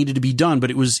that needed to be done,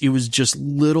 but it was just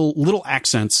little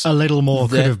accents. A little more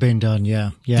could have been done.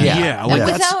 Yeah.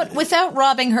 Without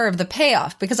robbing her of the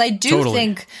payoff, because I do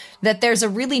think that there's a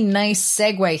really nice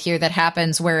segue here that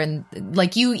happens wherein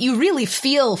you really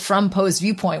feel from Poe's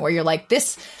viewpoint where you're like,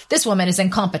 this this woman is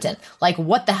incompetent. Like,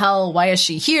 what the hell? Why is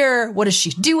she here? What is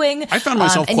she doing? I found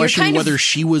myself questioning whether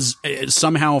she was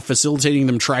somehow facilitating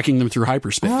them, tracking them through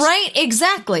hyperspace. Right,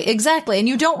 exactly. And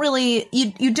you don't really,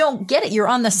 you don't get it. You're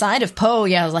on the side of Poe.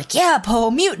 Yeah, like, yeah, Poe,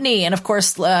 mutiny. And of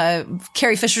course,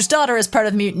 Carrie Fisher's daughter is part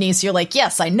of mutiny. So you're like,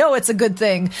 yes, I know it's a good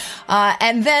thing.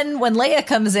 And then when Leia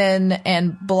comes in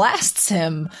and blasts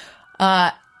him,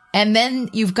 and then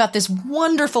you've got this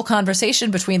wonderful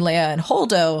conversation between Leia and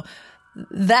Holdo,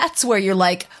 that's where you're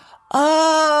like,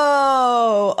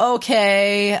 oh,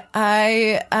 okay,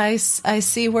 I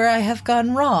see where I have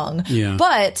gone wrong. Yeah.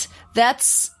 But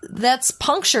that's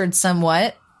punctured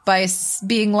somewhat by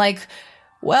being like,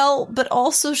 well, but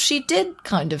also she did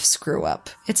kind of screw up.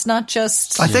 It's not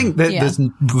just... I think that there's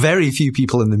very few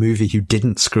people in the movie who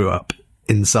didn't screw up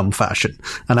in some fashion.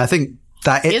 And I think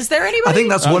that... Is there anybody? I think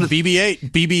that's one of...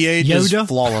 BB-8 Yoda? is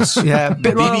flawless. Yeah.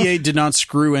 BB-8 did not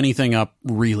screw anything up,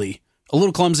 really. A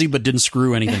little clumsy, but didn't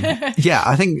screw anything. Yeah,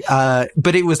 I think,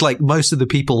 but it was like most of the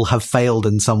people have failed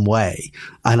in some way.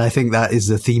 And I think that is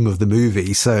the theme of the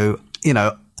movie. So, you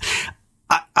know,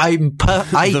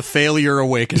 The failure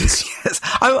awakens. Yes,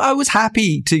 I was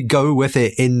happy to go with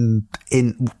it in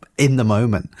the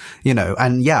moment, you know,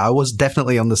 and yeah, I was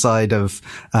definitely on the side of,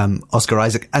 Oscar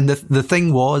Isaac. And the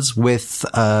thing was with,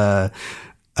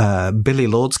 Billy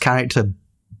Lord's character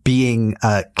being,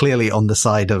 clearly on the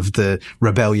side of the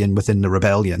rebellion within the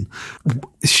rebellion.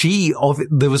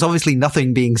 There was obviously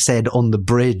nothing being said on the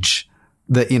bridge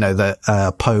that, you know,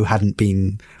 that, Poe hadn't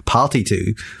been party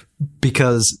to,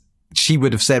 because she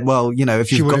would have said, well, you know, if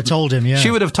she would have told him, yeah.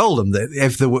 She would have told him that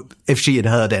if she had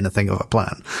heard anything of a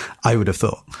plan, I would have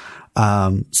thought.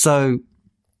 So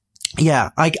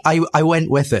yeah, I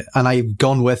went with it, and I've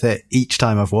gone with it each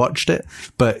time I've watched it.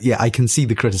 But yeah, I can see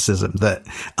the criticism that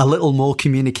a little more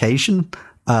communication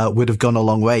would have gone a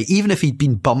long way, even if he'd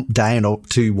been bumped down up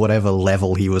to whatever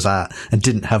level he was at and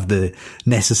didn't have the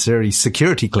necessary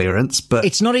security clearance. But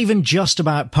it's not even just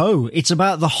about Poe. It's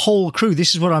about the whole crew.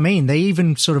 This is what I mean. They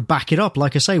even sort of back it up,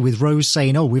 like I say, with Rose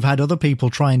saying, oh, we've had other people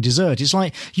try and desert. It's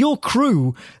like your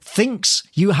crew thinks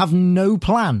you have no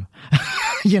plan.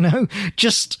 You know,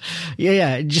 just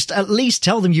at least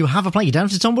tell them you have a plan. You don't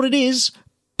have to tell them what it is,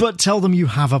 but tell them you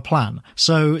have a plan.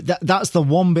 So that's the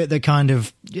one bit that kind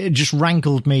of just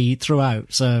rankled me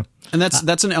throughout. So, and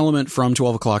that's an element from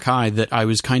 12 O'Clock High that I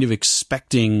was kind of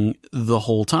expecting the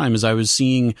whole time, as I was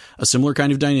seeing a similar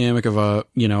kind of dynamic of a,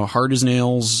 you know, hard as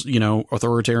nails, you know,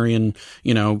 authoritarian,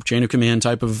 you know, chain of command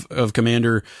type of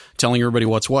commander telling everybody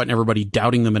what's what and everybody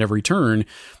doubting them at every turn.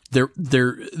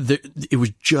 It was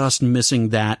just missing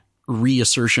that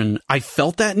reassertion. I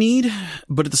felt that need,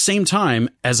 but at the same time,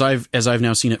 as I've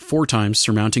now seen it 4 times,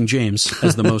 surmounting James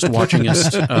as the most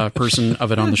watchingest person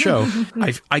of it on the show,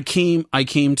 I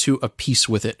came to a peace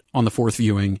with it on the 4th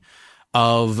viewing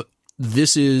of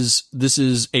this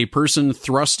is a person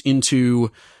thrust into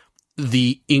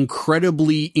the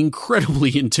incredibly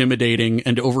intimidating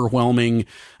and overwhelming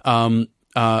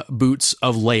boots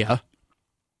of Leia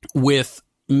with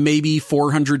maybe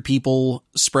 400 people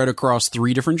spread across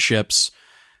 3 different ships,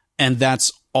 and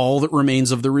that's all that remains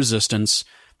of the Resistance.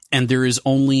 And there is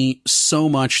only so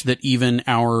much that even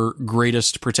our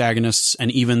greatest protagonists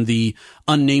and even the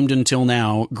unnamed until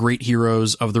now great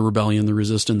heroes of the rebellion, the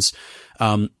Resistance,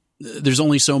 there's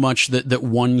only so much that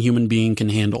one human being can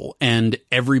handle. And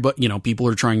everybody, you know, people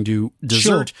are trying to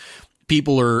desert. Sure.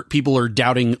 People are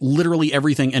doubting literally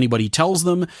everything anybody tells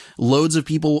them. Loads of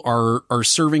people are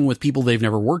serving with people they've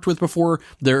never worked with before.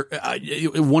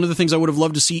 One of the things I would have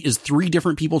loved to see is 3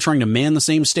 different people trying to man the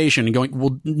same station and going,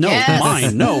 well, no, yes.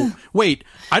 Mine, no, wait,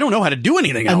 I don't know how to do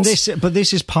anything else. But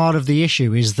this is part of the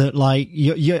issue, is that like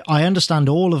I understand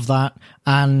all of that,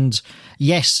 and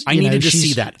yes, I needed to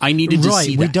see that.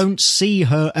 We don't see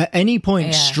her at any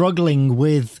point struggling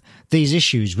with these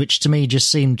issues, which to me just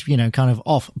seemed, you know, kind of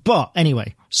off. But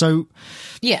anyway, so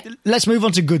yeah, let's move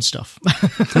on to good stuff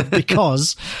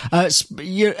because,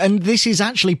 and this is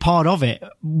actually part of it.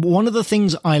 One of the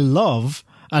things I love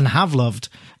and have loved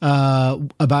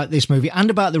about this movie and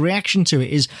about the reaction to it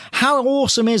is how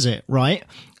awesome is it, right?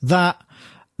 That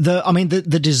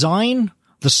the design,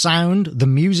 the sound, the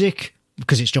music,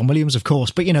 because it's John Williams, of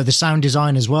course, but, you know, the sound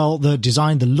design as well, the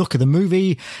design, the look of the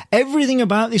movie, everything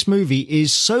about this movie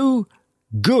is so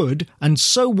good and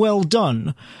so well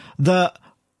done that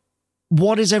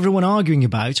what is everyone arguing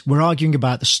about? We're arguing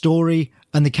about the story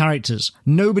and the characters.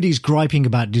 Nobody's griping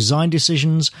about design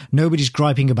decisions. Nobody's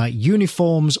griping about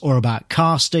uniforms or about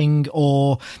casting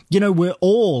or, you know, we're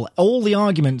all the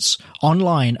arguments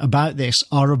online about this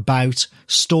are about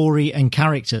story and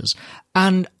characters.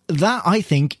 And that, I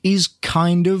think, is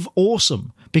kind of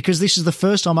awesome because this is the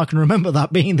first time I can remember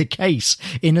that being the case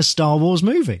in a Star Wars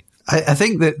movie. I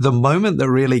think that the moment that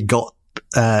really got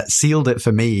sealed it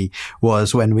for me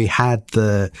was when we had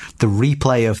the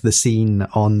replay of the scene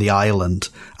on the island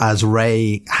as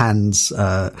Rey hands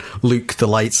Luke the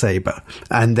lightsaber,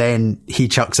 and then he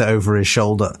chucks it over his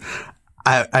shoulder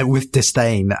with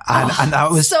disdain, and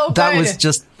that was so that good. was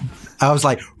just. I was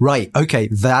like, right, okay,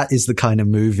 that is the kind of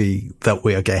movie that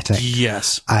we are getting.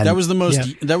 Yes, And- that was the most.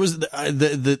 Yeah. That was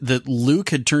that Luke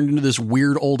had turned into this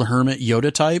weird old hermit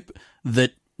Yoda type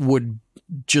that would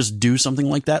just do something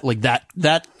like that. Like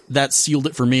that sealed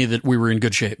it for me that we were in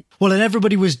good shape. Well, and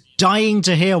everybody was dying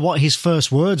to hear what his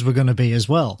first words were going to be as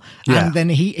well. Yeah. And then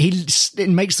he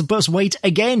makes the bus wait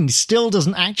again, still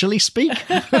doesn't actually speak.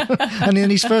 And then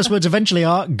his first words eventually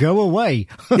are, go away.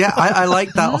 Yeah, I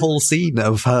like that whole scene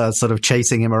of her sort of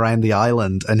chasing him around the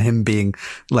island and him being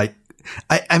like,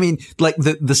 I mean, like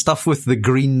the stuff with the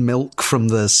green milk from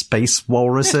the space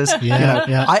walruses. Yeah,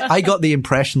 yeah. I got the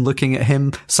impression looking at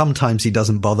him, sometimes he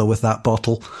doesn't bother with that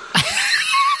bottle.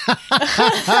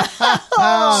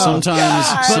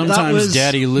 Sometimes was-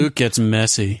 Daddy Luke gets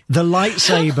messy. The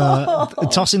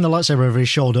lightsaber, tossing the lightsaber over his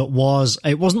shoulder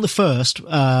it wasn't the first.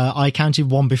 I counted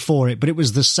one before it, but it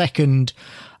was the second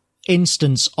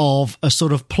instance of a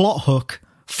sort of plot hook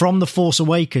from The Force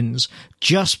Awakens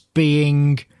just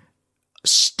being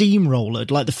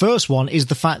steamrollered. Like the first one is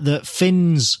the fact that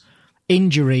Finn's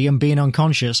injury and being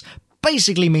unconscious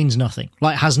basically means nothing.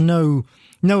 Like has no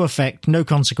effect, no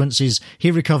consequences. He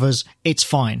recovers, it's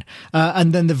fine.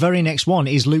 And then the very next one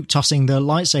is Luke tossing the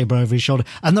lightsaber over his shoulder.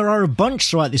 And there are a bunch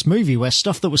throughout this movie where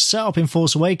stuff that was set up in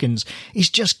Force Awakens is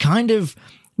just kind of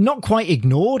not quite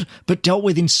ignored, but dealt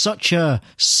with in such a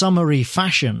summary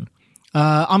fashion.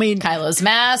 I mean, Kylo's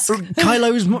mask.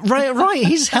 Kylo's right.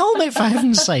 His helmet, for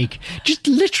heaven's sake, just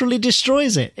literally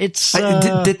destroys it. It's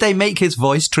Did they make his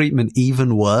voice treatment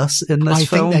even worse in this I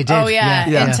film? think they did. Oh yeah,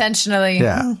 Yeah. intentionally.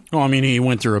 Yeah. Well, I mean, he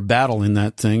went through a battle in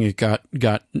that thing. It got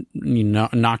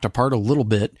knocked apart a little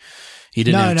bit. He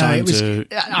didn't have time to.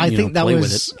 I think that play was.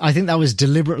 with it. I think that was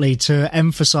deliberately to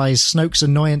emphasize Snoke's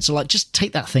annoyance. Like, just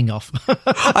take that thing off.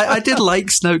 I did like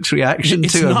Snoke's reaction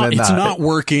It's to him in it's that. not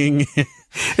working.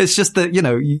 It's just that,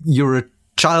 you're a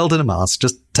child in a mask.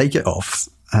 Just take it off.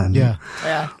 And Yeah.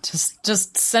 Yeah,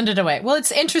 just send it away. Well,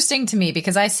 it's interesting to me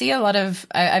because I've seen a lot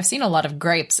of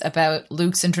gripes about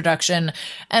Luke's introduction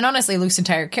and honestly Luke's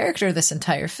entire character, this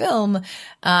entire film.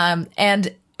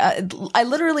 And I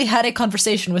literally had a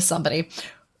conversation with somebody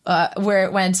where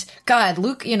it went, God,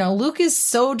 Luke is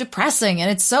so depressing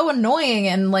and it's so annoying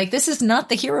and like this is not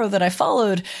the hero that I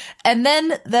followed. And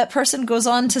then that person goes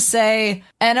on to say,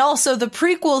 and also the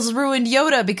prequels ruined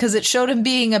Yoda because it showed him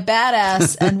being a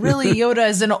badass and really Yoda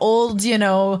is an old,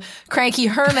 cranky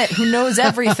hermit who knows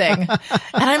everything. And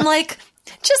I'm like,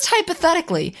 just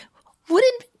hypothetically,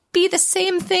 wouldn't it be the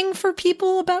same thing for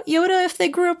people about Yoda if they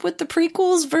grew up with the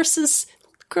prequels versus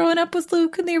growing up with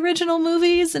Luke in the original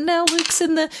movies and now Luke's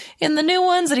in the new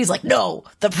ones and he's like, no,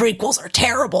 the prequels are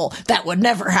terrible. That would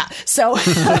never happen. So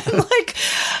I'm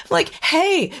like,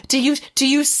 hey, do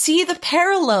you see the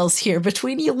parallels here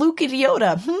between Luke and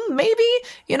Yoda?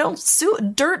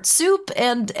 Maybe, dirt soup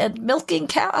and milking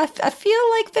cow. I feel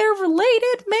like they're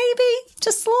related, maybe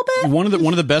just a little bit.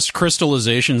 One of the best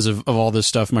crystallizations of all this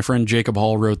stuff. My friend Jacob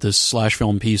Hall wrote this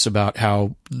 /film piece about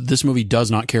how this movie does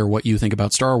not care what you think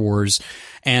about Star Wars.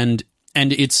 And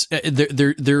it's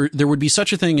there would be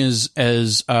such a thing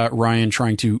as Ryan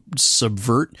trying to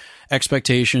subvert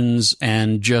expectations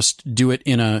and just do it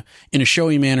in a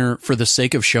showy manner for the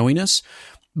sake of showiness.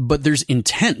 But there's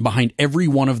intent behind every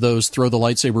one of those throw the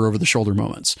lightsaber over the shoulder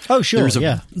moments. Oh, sure.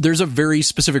 There's a very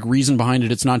specific reason behind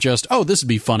it. It's not just, oh, this would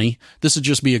be funny. This would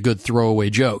just be a good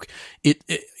throwaway joke.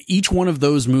 Each one of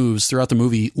those moves throughout the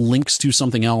movie links to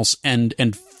something else and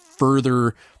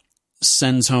further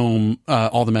sends home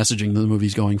all the messaging that the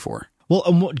movie's going for. Well,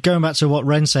 and going back to what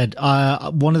Ren said,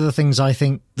 one of the things I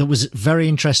think that was very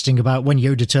interesting about when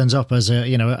Yoda turns up as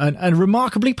a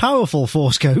remarkably powerful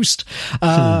Force ghost,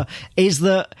 is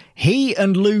that he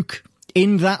and Luke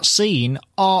in that scene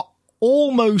are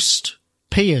almost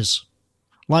peers.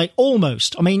 Like,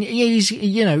 almost. I mean,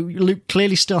 Luke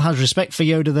clearly still has respect for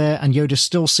Yoda there, and Yoda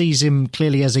still sees him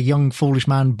clearly as a young, foolish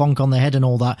man, bonk on the head and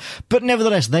all that. But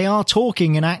nevertheless, they are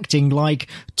talking and acting like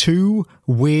two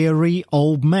weary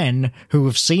old men who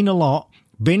have seen a lot,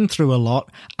 been through a lot,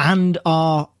 and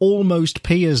are almost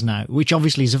peers now, which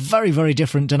obviously is a very, very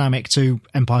different dynamic to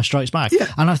Empire Strikes Back. Yeah.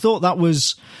 And I thought that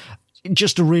was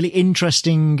just a really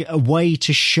interesting way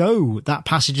to show that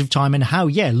passage of time and how,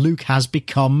 Luke has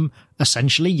become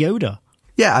essentially Yoda.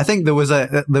 Yeah, I think there was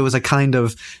a kind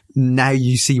of, now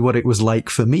you see what it was like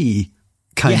for me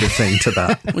kind of thing to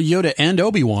that. Well, Yoda and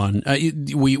Obi-Wan,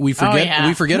 we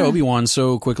forget Obi-Wan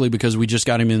so quickly because we just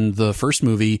got him in the first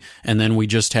movie, and then we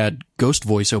just had Ghost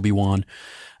Voice Obi-Wan.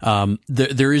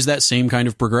 There is that same kind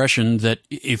of progression that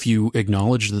if you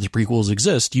acknowledge that the prequels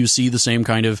exist, you see the same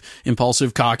kind of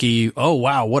impulsive, cocky, oh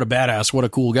wow, what a badass, what a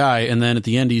cool guy, and then at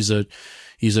the end he's a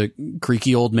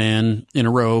creaky old man in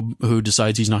a robe who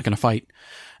decides he's not going to fight.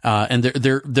 And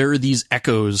there are these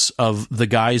echoes of the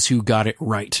guys who got it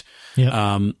right.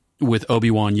 With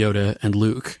Obi-Wan, Yoda, and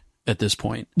Luke at this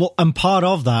point. Well, and part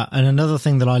of that, and another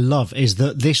thing that I love, is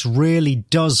that this really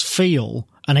does feel,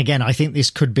 and again, I think this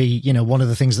could be, one of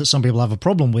the things that some people have a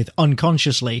problem with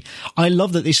unconsciously. I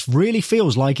love that this really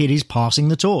feels like it is passing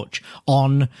the torch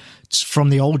on from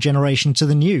the old generation to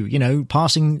the new,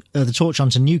 passing the torch on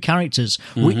to new characters,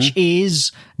 which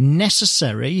is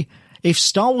necessary if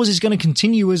Star Wars is going to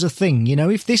continue as a thing.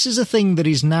 If this is a thing that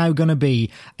is now going to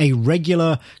be a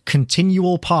regular,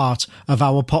 continual part of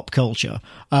our pop culture,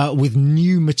 with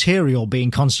new material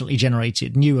being constantly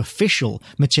generated, new official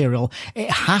material, it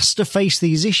has to face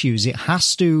these issues. It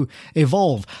has to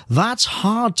evolve. That's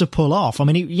hard to pull off. I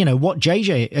mean, what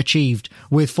JJ achieved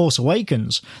with Force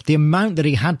Awakens, the amount that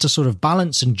he had to sort of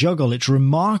balance and juggle, it's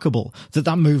remarkable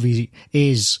that movie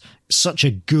is such a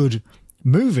good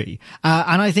movie.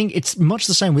 And I think it's much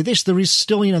the same with this. There is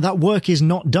still, that work is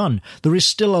not done. There is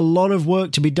still a lot of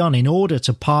work to be done in order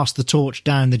to pass the torch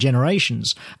down the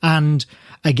generations. And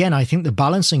again, I think the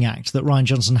balancing act that Rian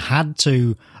Johnson had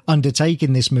to undertake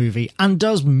in this movie, and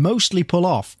does mostly pull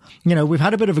off. We've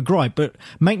had a bit of a gripe, but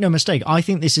make no mistake, I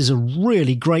think this is a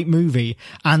really great movie,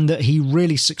 and that he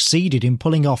really succeeded in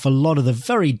pulling off a lot of the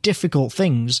very difficult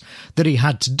things that he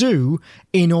had to do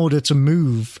in order to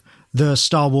move the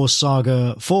Star Wars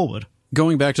saga forward.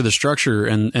 Going back to the structure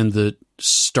and the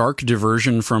stark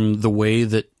diversion from the way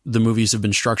that the movies have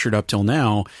been structured up till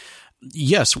now,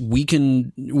 yes, we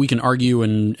can argue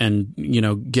and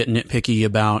get nitpicky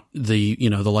about the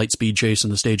the light speed chase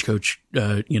and the stagecoach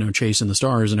chase in the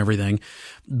stars and everything,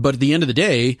 but at the end of the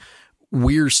day,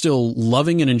 we're still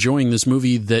loving and enjoying this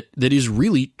movie that is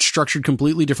really structured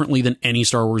completely differently than any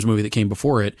Star Wars movie that came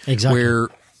before it. Exactly. Where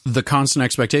the constant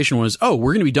expectation was, oh,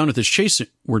 we're going to be done with this chase.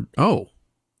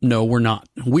 No, we're not.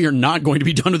 We are not going to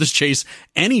be done with this chase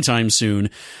anytime soon.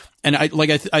 And I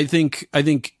think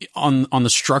on the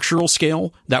structural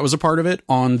scale, that was a part of it.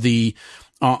 On the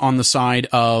side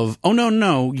of, oh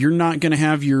no, you're not going to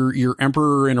have your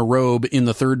emperor in a robe in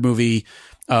the third movie,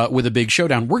 with a big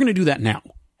showdown. We're going to do that now.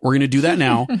 We're going to do that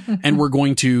now. And we're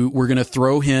going to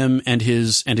throw him and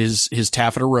his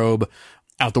taffeta robe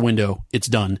out the window. It's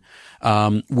done.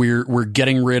 We're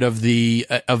getting rid of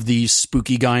the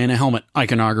spooky guy in a helmet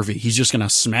iconography. He's just going to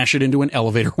smash it into an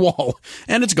elevator wall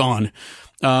and it's gone.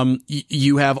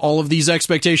 You have all of these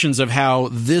expectations of how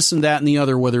this and that and the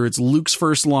other, whether it's Luke's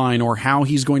first line or how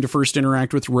he's going to first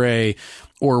interact with Rey,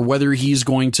 or whether he's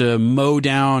going to mow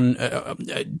down,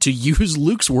 to use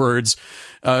Luke's words,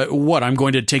 I'm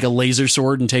going to take a laser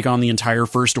sword and take on the entire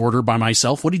First Order by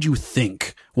myself. What did you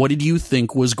think? What did you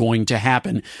think was going to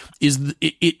happen? It's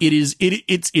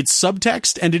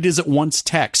subtext, and it is at once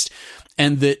text,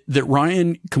 and that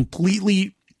Ryan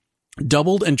completely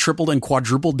doubled and tripled and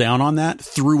quadrupled down on that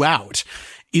throughout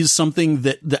is something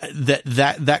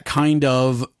that kind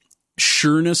of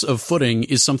sureness of footing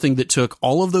is something that took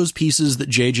all of those pieces that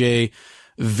JJ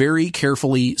very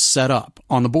carefully set up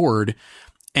on the board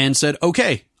and said,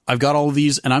 okay, I've got all of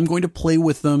these and I'm going to play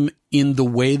with them in the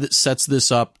way that sets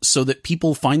this up so that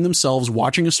people find themselves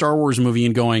watching a Star Wars movie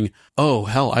and going, oh,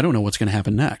 hell, I don't know what's going to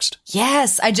happen next.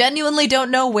 Yes, I genuinely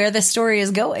don't know where this story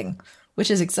is going, which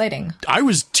is exciting. I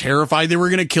was terrified they were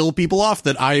going to kill people off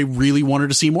that I really wanted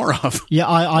to see more of. Yeah,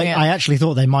 I actually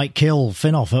thought they might kill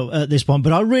Finn off at this point,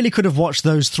 but I really could have watched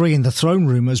those three in the throne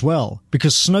room as well,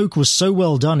 because Snoke was so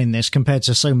well done in this compared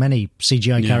to so many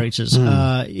CGI characters.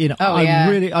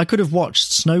 I could have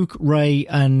watched Snoke, Rey,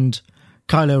 and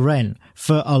Kylo Ren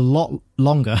for a lot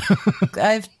longer.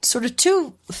 I have sort of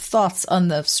two thoughts on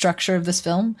the structure of this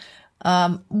film.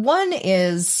 One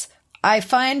is, I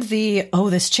find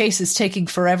this chase is taking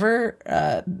forever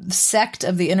sect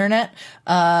of the internet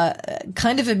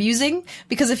kind of amusing,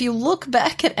 because if you look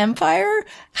back at Empire,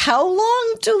 how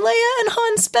long do Leia and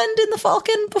Han spend in the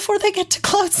Falcon before they get to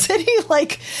Cloud City?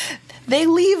 Like, they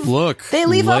leave off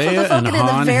of the Falcon in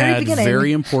the very beginning.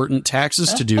 Very important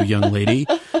taxes to do, young lady.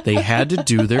 They had to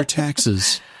do their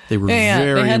taxes. They were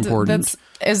very important.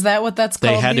 Is that what that's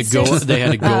called? They had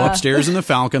to go upstairs in the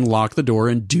Falcon, lock the door,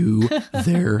 and do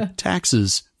their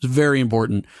taxes. It's very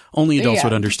important. Only adults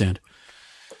would understand.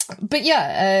 But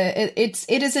yeah, it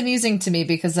is amusing to me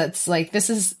because that's like, this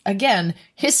is, again,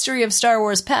 history of Star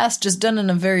Wars past, just done in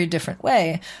a very different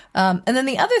way. And then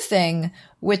the other thing,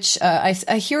 which I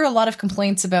hear a lot of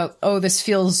complaints about, oh, this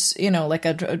feels, like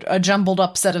a jumbled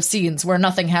up set of scenes where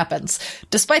nothing happens,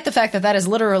 despite the fact that that is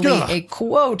literally a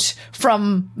quote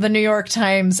from the New York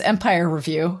Times Empire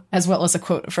Review, as well as a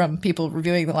quote from people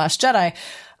reviewing The Last Jedi.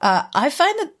 I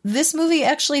find that this movie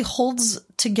actually holds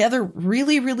together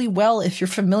really, really well if you're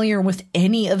familiar with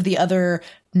any of the other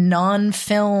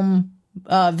non-film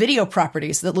video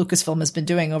properties that Lucasfilm has been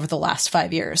doing over the last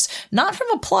 5 years. Not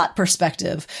from a plot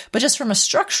perspective, but just from a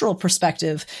structural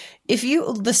perspective.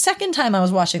 The second time I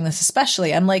was watching this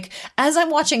especially, I'm like, as I'm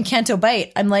watching Canto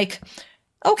Bight, I'm like,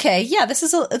 okay, yeah, this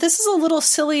is a little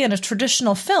silly in a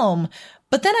traditional film.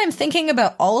 But then I'm thinking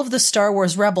about all of the Star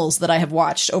Wars Rebels that I have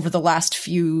watched over the last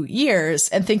few years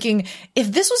and thinking,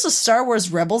 if this was a Star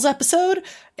Wars Rebels episode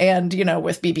and,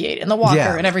 with BB-8 and the Walker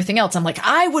and everything else, I'm like,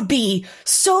 I would be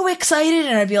so excited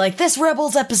and I'd be like, this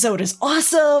Rebels episode is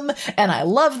awesome and I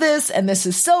love this and this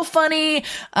is so funny.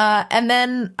 And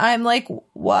then I'm like,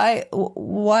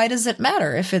 why does it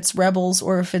matter if it's Rebels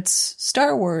or if it's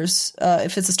Star Wars,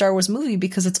 if it's a Star Wars movie,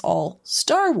 because it's all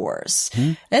Star Wars.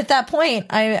 At that point,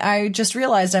 I just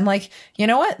realized, I'm like, you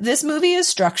know what? This movie is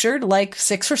structured like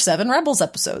 6 or 7 Rebels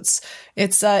episodes.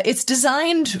 It's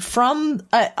designed from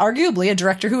arguably a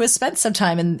director who has spent some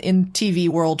time in TV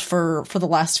world for the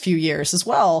last few years as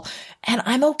well. And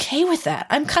I'm okay with that.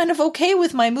 I'm kind of okay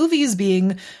with my movies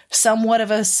being somewhat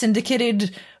of a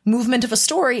syndicated movement of a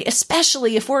story,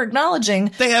 especially if we're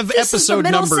acknowledging they have episode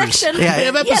numbers. Section. Yeah, they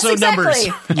have episode numbers.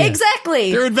 Yeah.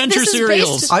 Exactly. They're adventure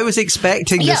serials. I was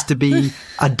expecting this to be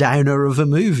a downer of a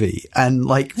movie and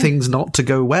like things not to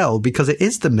go well because it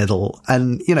is the middle.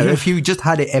 And, if you just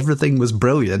had everything was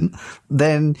brilliant,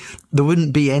 then there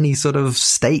wouldn't be any sort of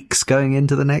stakes going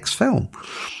into the next film.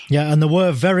 Yeah, and there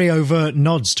were very overt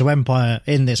nods to Empire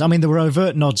in this. I mean, there were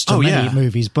overt nods to many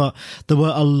movies, but there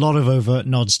were a lot of overt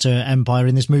nods to Empire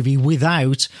in this movie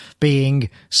without being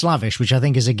slavish, which I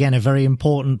think is, again, a very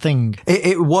important thing.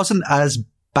 It wasn't as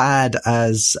bad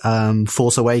as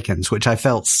Force Awakens, which I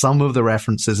felt some of the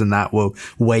references in that were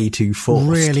way too forced.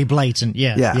 Really blatant,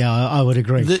 yeah, I would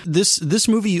agree. This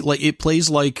movie, it plays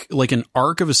like an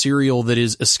arc of a serial that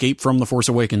is Escape from the Force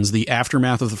Awakens, the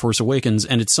aftermath of the Force Awakens,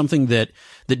 and it's something that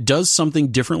does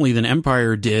something differently than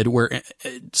Empire did, where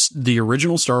the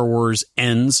original Star Wars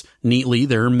ends neatly.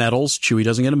 There are medals. Chewie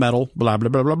doesn't get a medal. Blah blah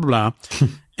blah blah blah.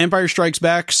 Empire Strikes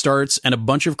Back starts and a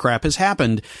bunch of crap has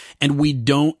happened and we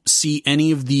don't see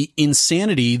any of the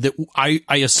insanity that I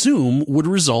assume would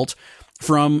result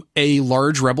from a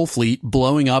large rebel fleet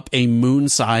blowing up a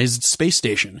moon-sized space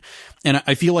station. And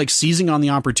I feel like seizing on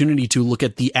the opportunity to look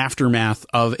at the aftermath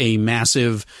of a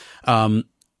massive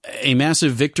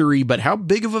victory, but how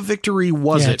big of a victory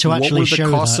was it? What were the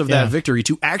costs of that victory?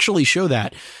 To actually show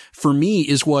that, for me,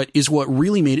 is what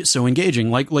really made it so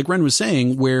engaging. Like Ren was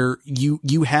saying, where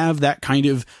you have that kind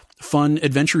of fun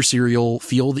adventure serial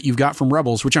feel that you've got from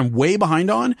Rebels, which I'm way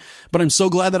behind on, but I'm so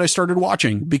glad that I started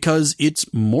watching because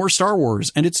it's more Star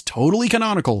Wars and it's totally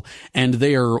canonical and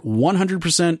they are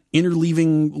 100%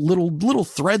 interleaving little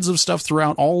threads of stuff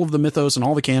throughout all of the mythos and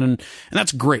all the canon. And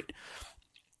that's great.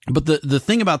 But the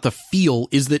thing about the feel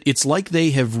is that it's like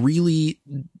they have really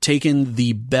taken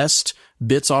the best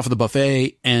bits off of the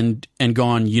buffet and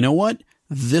gone, you know what?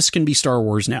 This can be Star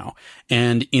Wars now.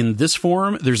 And in this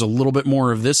form, there's a little bit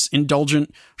more of this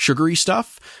indulgent, sugary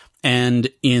stuff. And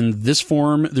in this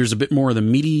form, there's a bit more of the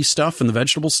meaty stuff and the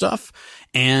vegetable stuff.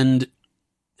 And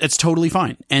it's totally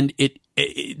fine. And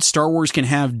Star Wars can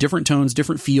have different tones,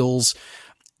 different feels.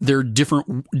 There are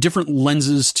different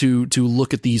lenses to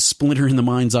look at the splinter in the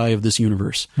mind's eye of this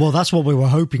universe. Well, that's what we were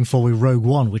hoping for with Rogue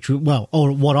One,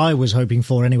 or what I was hoping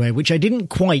for anyway, which I didn't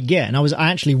quite get. And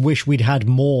I actually wish we'd had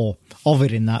more of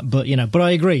it in that, but I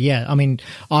agree. Yeah. I mean,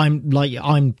 I'm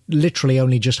literally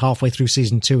only just halfway through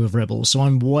season 2 of Rebels, so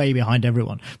I'm way behind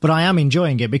everyone, but I am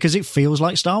enjoying it because it feels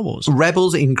like Star Wars.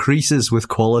 Rebels increases with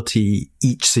quality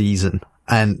each season.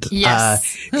 And, it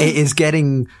is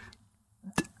getting,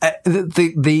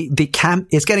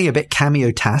 it's getting a bit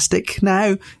cameo-tastic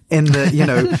now in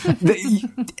the,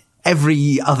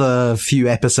 every other few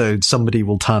episodes somebody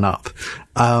will turn up.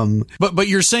 But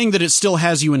you're saying that it still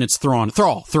has you in its thrall.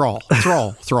 Sorry,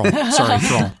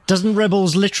 thrall. Doesn't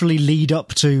Rebels literally lead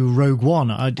up to Rogue One?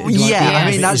 I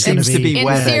mean, that seems to be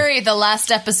where... In theory, the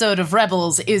last episode of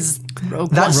Rebels is Rogue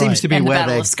One. That seems to be where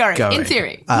they're going. In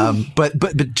theory.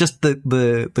 But just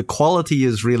the quality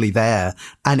is really there.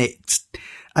 And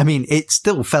it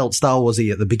still felt Star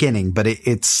Warsy at the beginning, but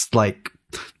it's like...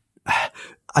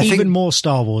 Even more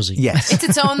Star Warsy. Yes. It's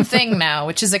its own thing now,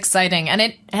 which is exciting. And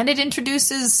it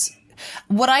introduces,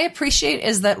 what I appreciate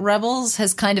is that Rebels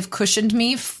has kind of cushioned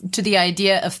me to the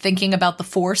idea of thinking about the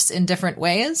Force in different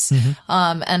ways,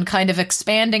 and kind of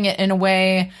expanding it in a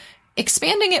way,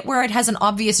 expanding it where it has an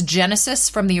obvious genesis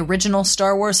from the original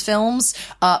Star Wars films,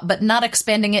 but not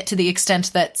expanding it to the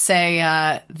extent that,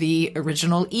 say, the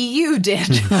original EU did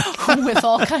with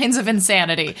all kinds of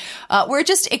insanity, where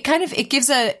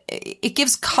it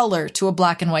gives color to a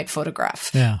black and white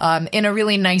photograph, in a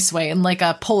really nice way, in like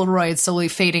a Polaroid slowly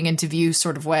fading into view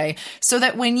sort of way, so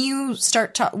that when you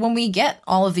when we get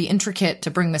all of the intricate,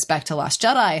 to bring this back to Last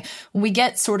Jedi, when we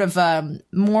get sort of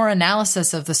more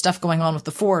analysis of the stuff going on with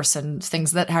the Force and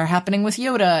things that are happening with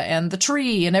Yoda and the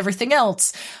tree and everything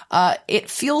else, it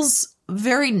feels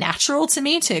very natural to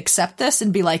me to accept this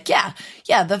and be like,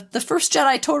 the first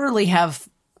Jedi totally have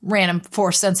random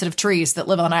Force-sensitive trees that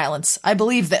live on islands. I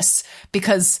believe this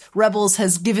because Rebels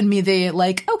has given me the,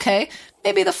 like, okay,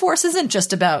 maybe the Force isn't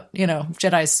just about,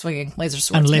 Jedis swinging laser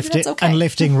swords. And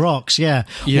lifting rocks, yeah.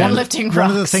 One lifting rocks.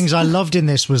 One of the things I loved in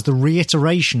this was the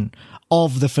reiteration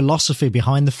of the philosophy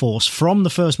behind the Force from the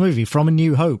first movie, from A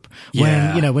New Hope,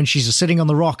 when she's sitting on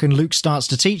the rock and Luke starts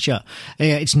to teach her.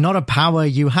 It's not a power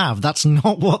you have. That's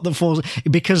not what the Force,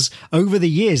 because over the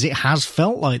years it has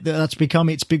felt like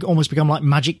almost become like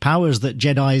magic powers that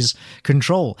Jedis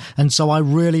control. And so I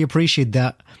really appreciated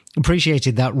that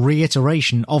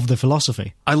reiteration of the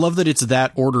philosophy. I love that it's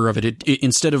that order of it. It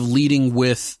instead of leading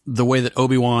with the way that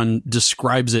Obi-Wan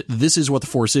describes it, this is what the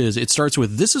Force is. It starts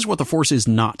with, this is what the Force is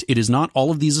not. It is not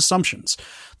all of these assumptions.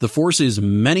 The Force is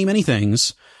many, many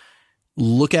things.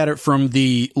 Look at it from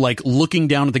looking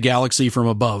down at the galaxy from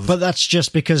above. But that's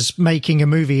just because making a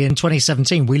movie in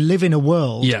 2017, we live in a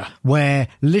world where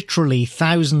literally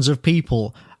thousands of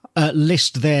people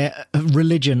list their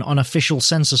religion on official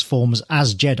census forms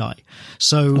as Jedi.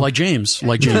 So like James.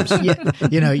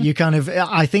 You kind of,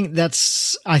 I think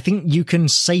you can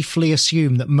safely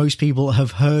assume that most people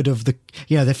have heard of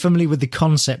they're familiar with the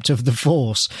concept of the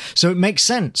Force. So it makes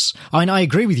sense. I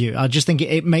agree with you. I just think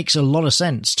it makes a lot of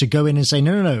sense to go in and say,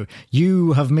 no,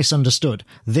 you have misunderstood.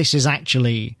 This is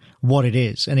actually what it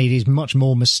is. And it is much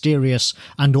more mysterious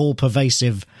and all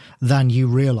pervasive than you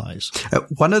realize.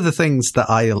 One of the things that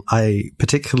I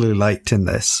particularly liked in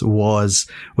this was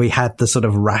we had the sort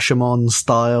of Rashomon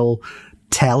style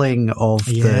telling of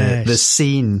the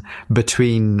scene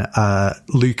between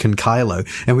Luke and Kylo,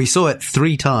 and we saw it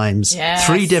 3 times,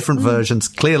 3 different versions,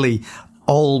 clearly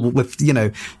all with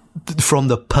from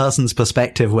the person's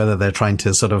perspective, whether they're trying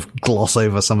to sort of gloss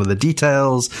over some of the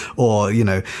details or,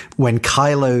 when in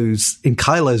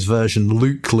Kylo's version,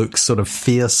 Luke looks sort of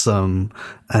fearsome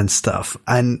and stuff.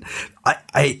 And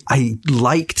I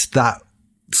liked that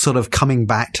sort of coming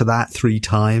back to that 3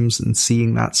 times and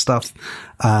seeing that stuff.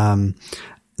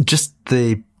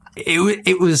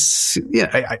 It was,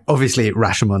 obviously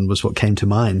Rashomon was what came to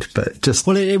mind, but just...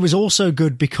 Well, it was also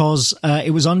good because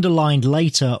it was underlined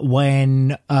later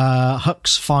when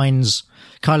Hux finds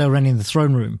Kylo Ren in the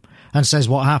throne room and says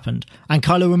what happened. And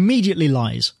Kylo immediately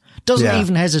lies. Doesn't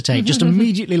even hesitate, just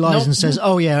immediately lies and says,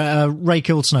 Rey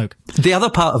killed Snoke. The other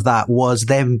part of that was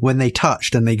them when they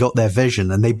touched and they got their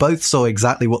vision and they both saw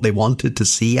exactly what they wanted to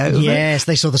see out of it. Yes,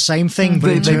 they saw the same thing,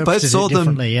 but they both saw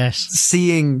them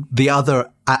seeing the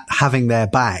other having their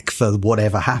back for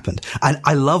whatever happened. And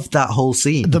I loved that whole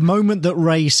scene. The moment that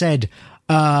Rey said,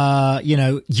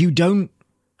 you don't,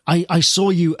 I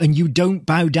saw you and you don't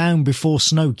bow down before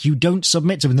Snoke. You don't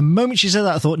submit to him. The moment she said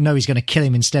that, I thought, no, he's going to kill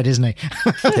him instead, isn't he?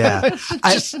 Yeah.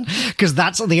 Because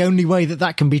that's the only way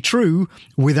that can be true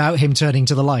without him turning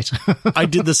to the light. I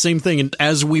did the same thing. And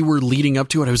as we were leading up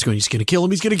to it, I was going, he's going to kill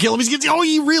him. He's going to kill him. Oh,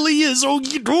 he really is.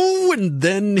 And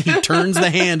then he turns the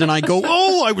hand and I go,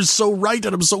 oh, I was so right.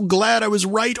 And I'm so glad I was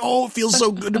right. Oh, it feels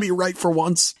so good to be right for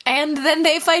once. And then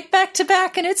they fight back to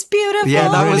back and it's beautiful. Yeah,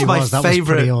 that was my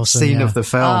favorite scene of the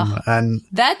film. And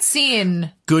that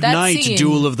scene. Good night,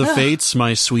 Duel of the Fates,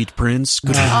 my sweet prince.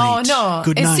 Good night. Oh, no.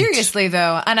 Good night. Seriously,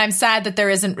 though, and I'm sad that there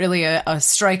isn't really a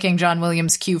striking John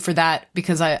Williams cue for that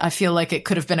because I feel like it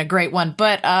could have been a great one.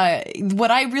 But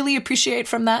what I really appreciate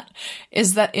from that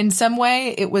is that in some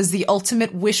way it was the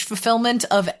ultimate wish fulfillment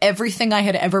of everything I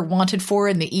had ever wanted for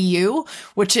in the EU,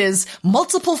 which is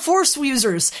multiple Force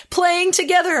users playing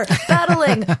together,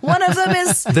 battling. One of them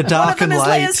is the dark and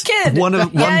light. Leia's kid. One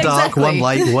dark, one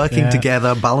light, working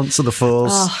together, balance of the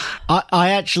Force.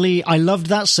 I loved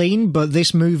that scene, but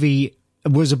this movie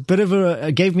was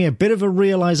gave me a bit of a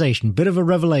realization, bit of a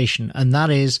revelation, and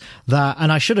that is that,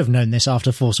 and I should have known this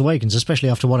after Force Awakens, especially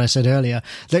after what I said earlier,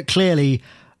 that clearly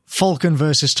Falcon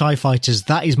versus TIE Fighters,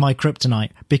 that is my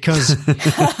kryptonite, because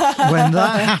when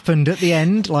that happened at the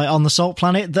end, like on the Salt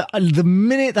Planet, the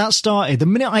minute that started, the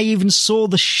minute I even saw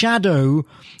the shadow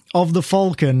of the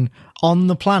Falcon on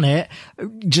the planet,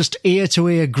 just ear to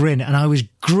ear grin, and I was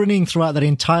grinning throughout that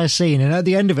entire scene. And at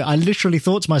the end of it, I literally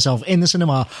thought to myself in the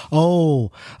cinema,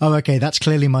 oh, okay, that's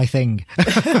clearly my thing.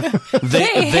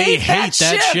 They hate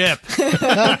that ship.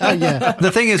 Yeah.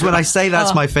 The thing is, when I say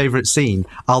that's my favorite scene,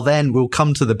 we'll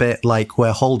come to the bit like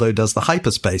where Holdo does the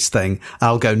hyperspace thing.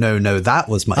 I'll go, no, that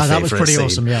was my favorite scene. That was pretty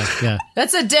awesome. Yeah.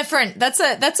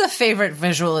 That's a favorite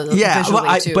visual. Yeah,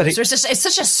 visually too. but it's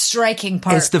such a striking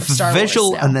part. It's the of Star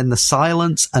visual, Wars now. and then the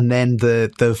silence, and then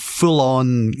the full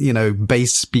on,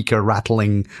 bass speaker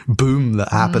rattling boom that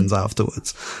happens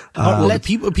afterwards.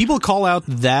 People call out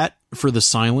that for the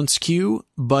silence cue,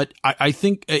 but I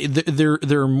think there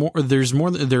are more.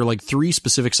 There are like 3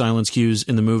 specific silence cues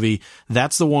in the movie.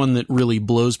 That's the one that really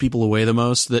blows people away the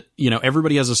most. That,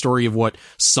 everybody has a story of what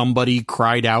somebody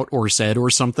cried out or said or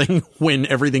something when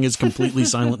everything is completely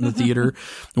silent in the theater.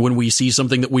 When we see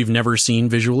something that we've never seen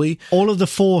visually, all of the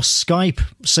Force Skype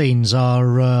scenes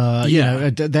are,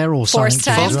 they're all Force silent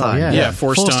time. as well. Yeah,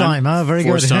 Force time. Very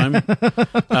Force good.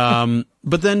 time.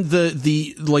 But then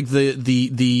the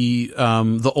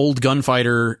old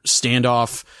gunfighter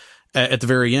standoff at the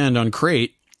very end on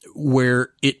Crate, where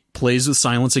it plays with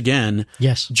silence again.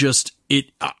 Yes.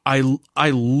 I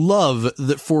love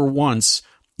that for once.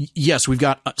 Yes, we've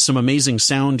got some amazing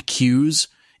sound cues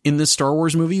in this Star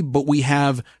Wars movie, but we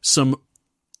have some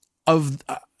of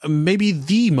maybe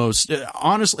the most,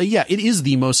 honestly, it is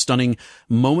the most stunning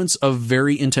moments of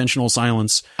very intentional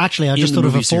silence. Actually, I just thought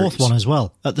of a fourth one as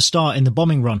well at the start in the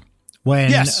bombing run.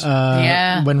 When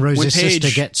Rose's sister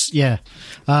gets,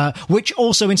 which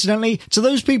also, incidentally, to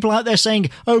those people out there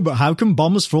saying, oh, but how can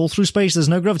bombs fall through space? There's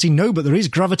no gravity. No, but there is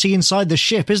gravity inside the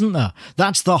ship, isn't there?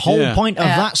 That's the whole point of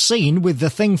that scene, with the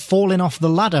thing falling off the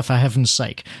ladder, for heaven's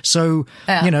sake. So,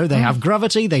 they have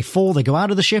gravity, they fall, they go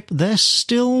out of the ship, they're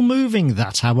still moving.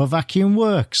 That's how a vacuum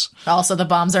works. Also, the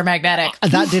bombs are magnetic.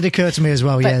 That did occur to me as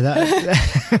well,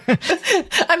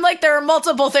 I'm like, there are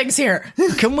multiple things here.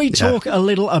 Can we talk a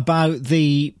little about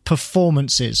the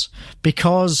performances,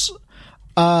 because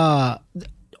all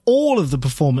of the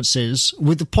performances,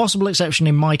 with the possible exception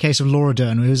in my case of Laura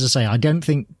Dern, who, as I say, I don't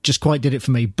think just quite did it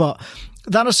for me, but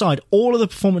that aside, all of the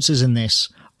performances in this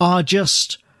are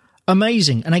just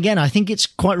amazing. And again, I think it's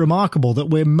quite remarkable that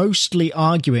we're mostly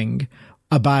arguing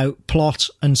about plot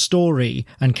and story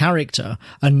and character,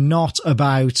 and not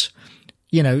about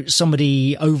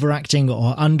somebody overacting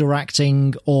or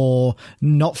underacting or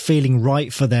not feeling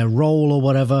right for their role or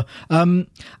whatever.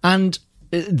 And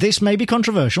this may be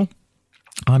controversial.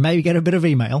 I may get a bit of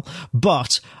email,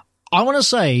 but I want to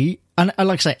say, and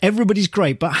like I say, everybody's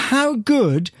great, but how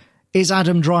good is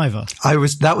Adam Driver?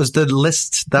 That was the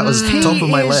list. That was top of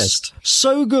my list.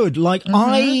 So good. Like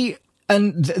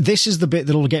this is the bit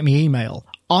that'll get me email.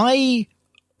 I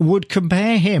would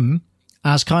compare him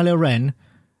as Kylo Ren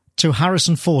to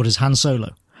Harrison Ford as Han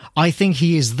Solo. I think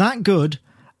he is that good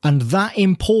and that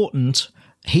important.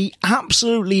 He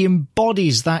absolutely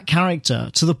embodies that character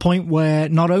to the point where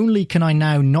not only can I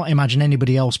now not imagine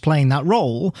anybody else playing that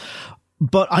role,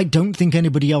 but I don't think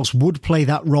anybody else would play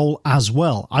that role as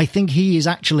well. I think he is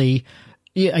actually,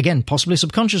 again, possibly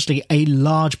subconsciously, a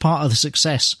large part of the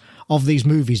success of these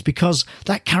movies, because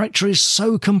that character is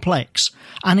so complex,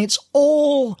 and it's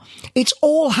all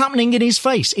happening in his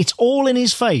face. It's all in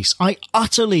his face. I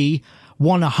utterly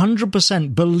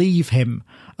 100% believe him.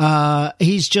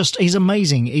 He's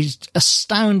amazing. He's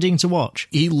astounding to watch.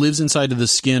 He lives inside of the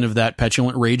skin of that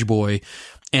petulant rage boy.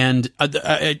 And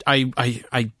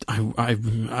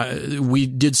we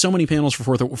did so many panels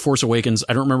for Force Awakens.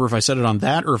 I don't remember if I said it on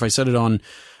that or if I said it on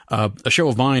a show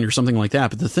of mine or something like that.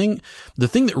 But the thing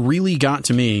that really got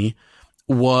to me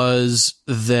was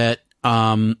that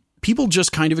people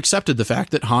just kind of accepted the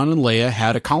fact that Han and Leia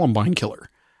had a Columbine killer.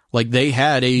 Like, they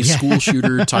had a school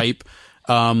shooter type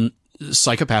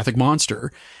psychopathic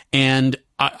monster. And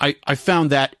I found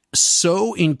that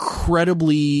so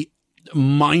incredibly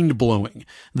mind-blowing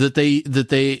that they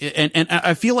and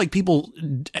I feel like people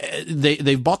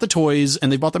they've bought the toys and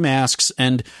they've bought the masks,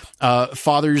 and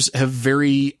fathers have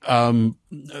very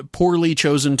poorly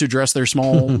chosen to dress their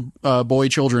small boy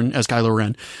children as Kylo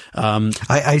Ren.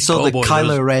 I saw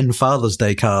Kylo Ren Father's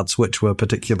Day cards, which were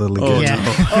particularly good.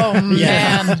 Oh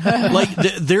man. Like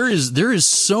there is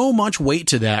so much weight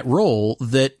to that role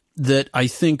that I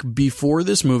think before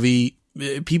this movie,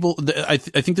 people, I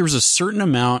think there was a certain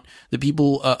amount that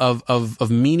people of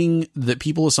meaning that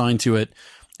people assigned to it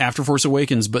after Force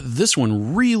Awakens, but this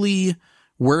one really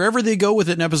wherever they go with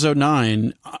it in episode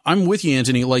 9, I'm with you,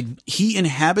 Anthony. Like, he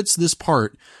inhabits this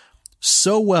part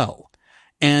so well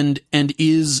and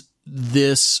is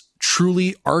this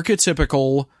truly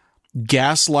archetypical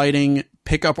gaslighting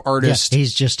pickup artist.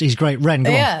 Yeah, he's great. Ren, go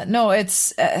on. Yeah, no,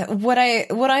 it's what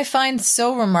I find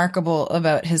so remarkable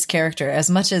about his character,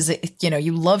 as much as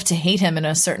you love to hate him in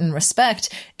a certain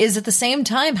respect, is at the same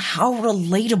time how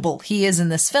relatable he is in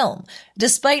this film,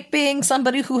 despite being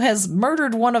somebody who has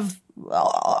murdered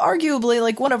arguably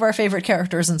like one of our favorite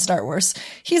characters in Star Wars.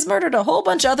 He's murdered a whole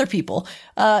bunch of other people.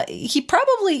 He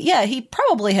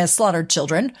probably has slaughtered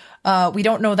children. We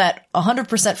don't know that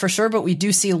 100% for sure, but we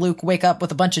do see Luke wake up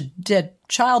with a bunch of dead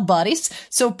child bodies.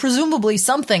 So presumably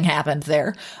something happened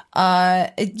there.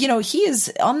 He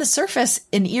is on the surface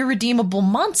an irredeemable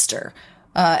monster.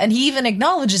 And he even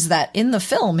acknowledges that in the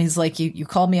film. He's like, you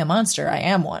called me a monster. I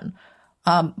am one.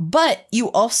 But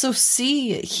you also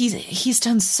see he's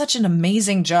done such an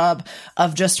amazing job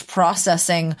of just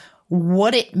processing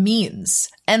what it means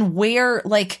and where,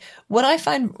 like, what I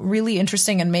find really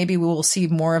interesting, and maybe we will see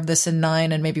more of this in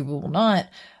 9 and maybe we will not.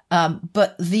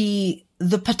 But the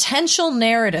potential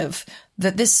narrative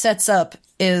that this sets up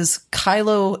is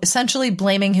Kylo essentially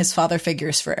blaming his father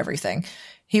figures for everything.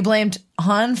 He blamed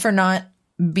Han for not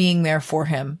being there for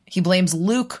him. He blames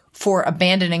Luke for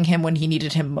abandoning him when he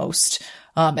needed him most,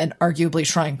 and arguably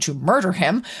trying to murder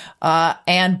him,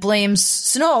 and blames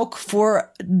Snoke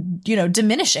for,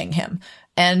 diminishing him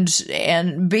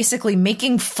and basically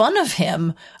making fun of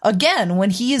him again when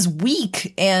he is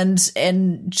weak and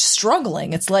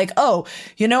struggling. It's like, oh,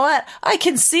 you know what? I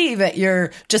can see that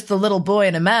you're just the little boy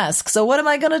in a mask. So what am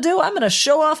I going to do? I'm going to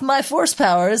show off my force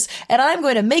powers, and I'm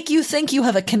going to make you think you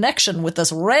have a connection with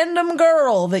this random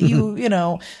girl that you,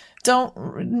 don't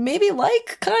maybe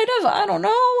like, kind of, I don't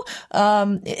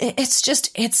know.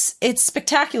 It's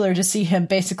spectacular to see him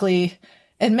basically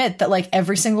admit that, like,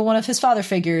 every single one of his father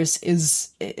figures is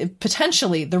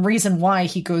potentially the reason why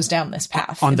he goes down this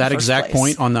path. On that exact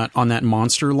point, on that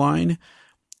monster line,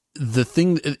 the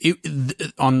thing,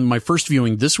 on my first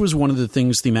viewing, this was one of the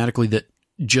things thematically that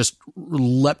just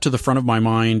leapt to the front of my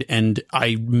mind, and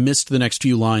I missed the next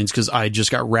few lines because I just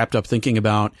got wrapped up thinking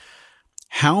about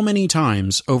how many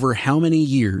times over how many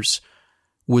years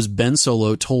was Ben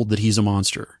Solo told that he's a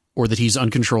monster, or that he's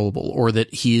uncontrollable, or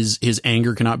that his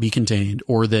anger cannot be contained,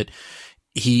 or that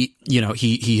he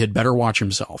had better watch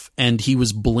himself, and he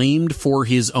was blamed for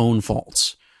his own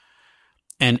faults.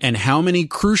 And how many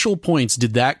crucial points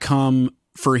did that come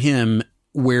for him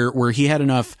where he had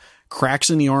enough cracks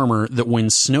in the armor that when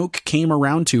Snoke came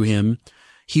around to him,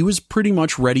 he was pretty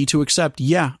much ready to accept,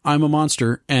 yeah, I'm a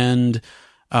monster, and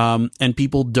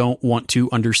people don't want to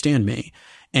understand me.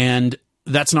 And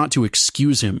that's not to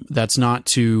excuse him. That's not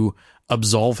to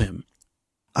absolve him.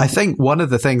 I think one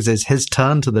of the things is his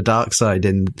turn to the dark side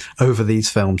over these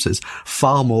films is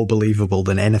far more believable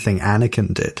than anything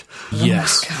Anakin did.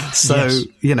 Yes. So,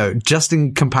 just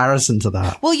in comparison to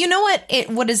that. Well, you know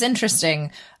what is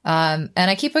interesting, and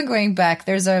I keep on going back.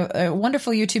 There's a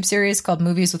wonderful YouTube series called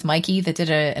Movies with Mikey that did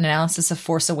an analysis of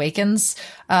Force Awakens.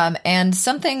 And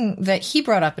something that he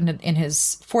brought up in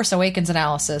his Force Awakens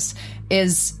analysis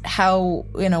is how,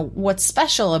 what's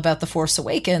special about the Force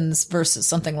Awakens versus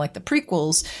something like the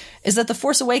prequels is that the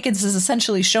Force Awakens is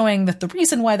essentially showing that the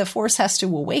reason why the Force has to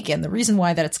awaken, the reason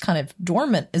why that it's kind of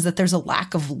dormant, is that there's a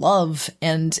lack of love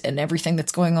and everything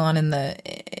that's going on in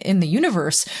the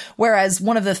universe. Whereas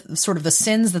one of the sort of the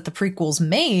sins that the prequels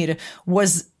made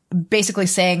was basically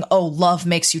saying, oh, love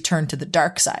makes you turn to the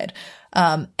dark side.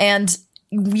 And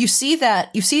you see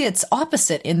it's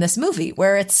opposite in this movie,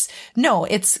 where it's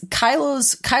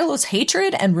Kylo's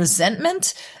hatred and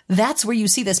resentment. That's where you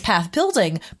see this path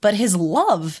building, but his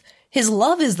love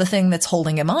is the thing that's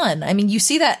holding him on. I mean, you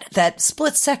see that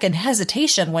split second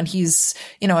hesitation when he's,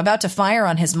 about to fire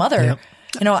on his mother. Yep.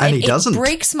 And he doesn't. It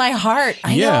breaks my heart.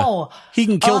 I know. He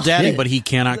can kill daddy, but he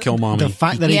cannot kill mommy. The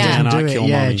fact that he doesn't do it,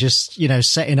 mommy. just,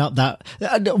 setting up that.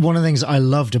 One of the things I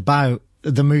loved about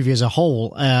the movie as a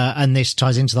whole, and this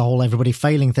ties into the whole everybody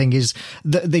failing thing, is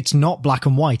that it's not black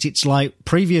and white. It's like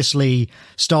previously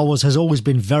Star Wars has always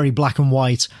been very black and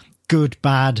white, good,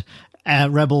 bad,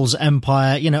 rebels,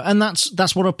 empire, and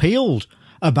that's what appealed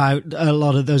about a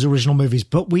lot of those original movies.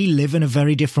 But we live in a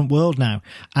very different world now,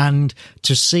 and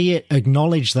to see it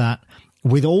acknowledge that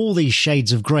with all these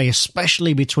shades of grey,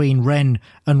 especially between Ren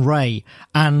and Rey,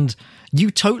 and you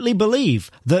totally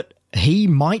believe that he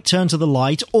might turn to the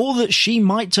light or that she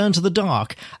might turn to the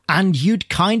dark, and you'd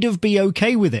kind of be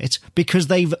okay with it because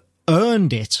they've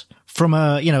earned it from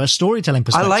a storytelling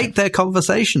perspective. I like their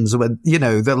conversations when,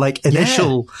 the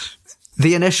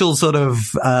initial sort of,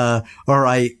 all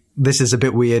right, this is a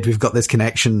bit weird. We've got this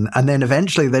connection. And then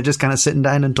eventually they're just kind of sitting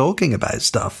down and talking about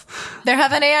stuff. They're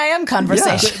having AIM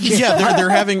conversations. Yeah,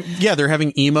 they're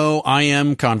having emo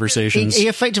IM conversations. He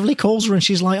effectively calls her and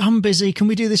she's like, I'm busy. Can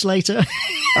we do this later?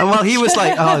 Well, he was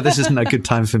like, oh, this isn't a good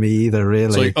time for me either, really.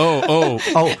 It's like,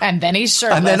 oh. And then he's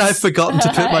shirtless. And then I've forgotten to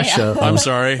put my shirt on. I'm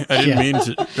sorry. I didn't mean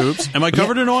to. Oops. Am I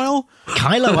covered in oil?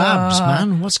 Kylo abs,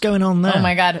 man. What's going on there? Oh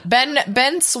my God.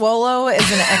 Ben Swallow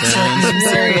is an excellent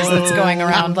series that's going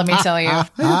around, let me tell you.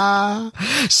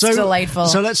 So delightful.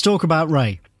 So let's talk about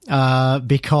Rey.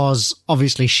 Because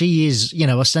obviously she is,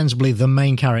 ostensibly the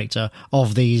main character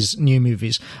of these new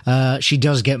movies. She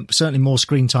does get certainly more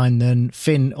screen time than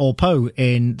Finn or Poe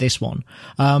in this one.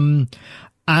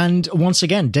 And once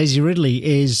again, Daisy Ridley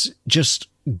is just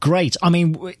great. I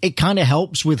mean, it kind of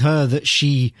helps with her that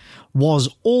she was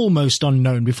almost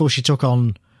unknown before she took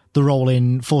on the role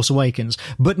in Force Awakens.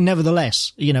 But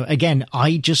nevertheless, again,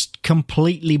 I just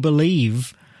completely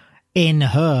believe in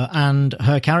her and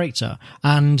her character.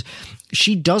 And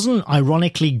she doesn't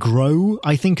ironically grow,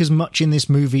 I think, as much in this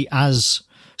movie as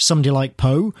somebody like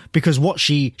Poe, because what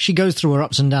she goes through her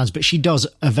ups and downs, but she does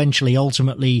eventually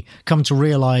ultimately come to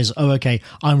realize, oh, okay,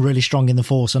 I'm really strong in the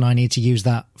Force and I need to use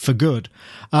that for good.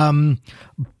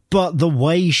 But the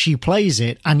way she plays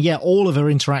it, and all of her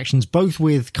interactions, both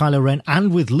with Kylo Ren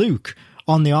and with Luke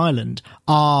on the island,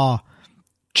 are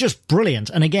just brilliant.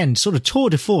 And again, sort of tour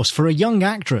de force for a young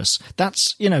actress.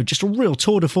 That's, just a real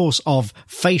tour de force of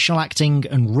facial acting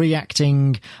and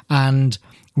reacting and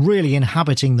really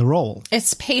inhabiting the role.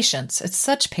 It's patience. It's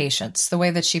such patience, the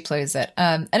way that she plays it.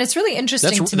 And it's really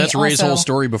interesting to me. That's Rey's also, whole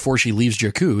story before she leaves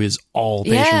Jakku is all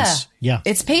patience. Yeah.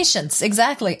 It's patience.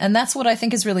 Exactly. And that's what I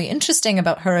think is really interesting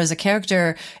about her as a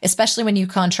character, especially when you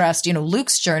contrast,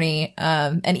 Luke's journey.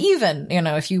 And even,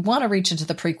 if you want to reach into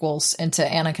the prequels, into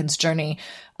Anakin's journey,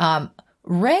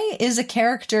 Rey is a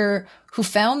character who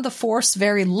found the Force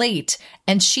very late.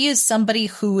 And she is somebody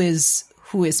who is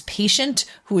patient,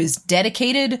 who is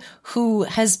dedicated, who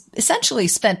has essentially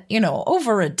spent,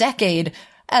 over a decade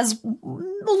as a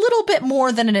little bit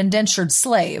more than an indentured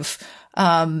slave,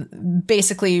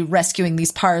 basically rescuing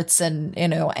these parts and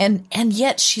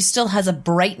yet she still has a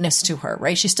brightness to her,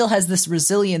 right? She still has this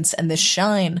resilience and this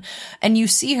shine. And you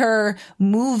see her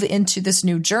move into this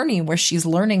new journey where she's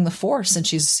learning the Force and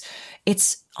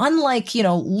it's unlike,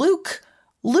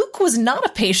 Luke was not a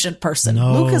patient person.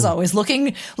 No. Luke is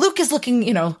looking,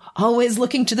 always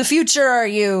looking to the future. Are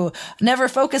you never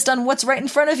focused on what's right in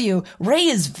front of you? Rey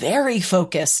is very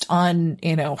focused on,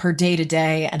 her day to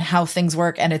day and how things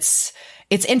work. And it's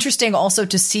interesting also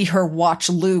to see her watch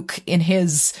Luke in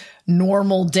his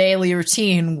normal daily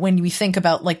routine when we think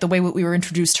about like the way we were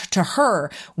introduced to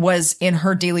her was in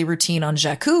her daily routine on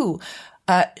Jakku.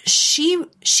 She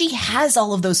has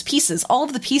all of those pieces, all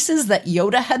of the pieces that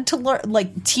Yoda had to learn,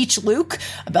 like teach Luke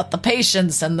about the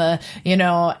patience and the,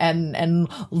 and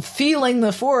feeling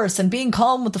the Force and being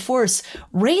calm with the Force.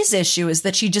 Rey's issue is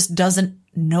that she just doesn't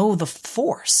know the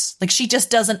Force. Like she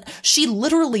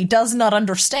literally does not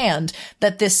understand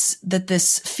that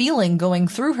this feeling going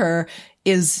through her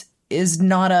is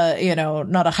not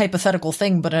a hypothetical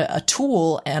thing, but a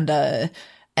tool and a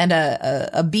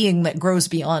being that grows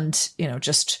beyond,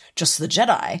 just the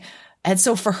Jedi. And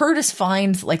so for her to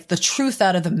find like the truth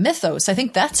out of the mythos, I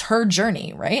think that's her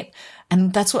journey, right?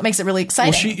 And that's what makes it really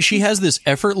exciting. Well, she has this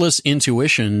effortless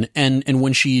intuition, and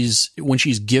when she's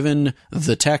given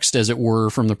the text, as it were,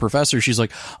 from the professor, she's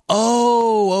like,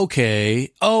 "Oh,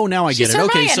 okay. Oh, now I get it. Hermione.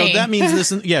 Okay, so that means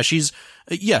this." And, she's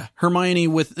Hermione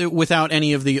without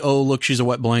any of the look, she's a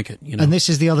wet blanket. And this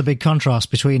is the other big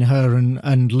contrast between her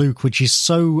and Luke, which is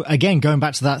so, again, going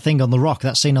back to that thing on the rock,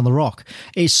 that scene on the rock,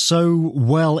 is so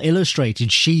well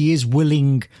illustrated. She is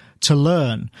willing to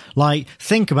learn. Like,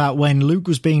 think about when Luke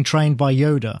was being trained by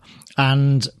Yoda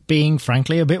and being,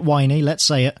 frankly, a bit whiny, let's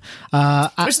say it.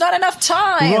 There's not enough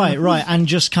time. Right. And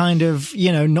just kind of,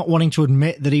 not wanting to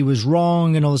admit that he was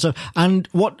wrong and all this stuff. And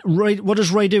what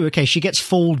does Rey do? Okay, she gets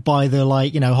fooled by the,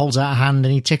 holds out a hand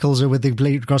and he tickles her with the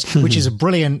bleed cross, which is a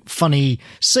brilliant, funny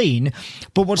scene.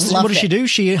 But what does she do?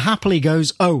 She happily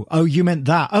goes, oh, you meant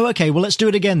that. Oh, okay, well, let's do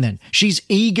it again then. She's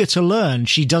eager to learn.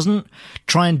 She doesn't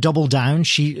try and double down.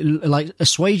 She,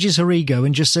 assuages her ego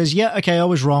and just says, yeah, okay, I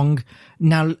was wrong.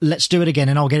 Now let's do it again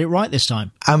and I'll get it right this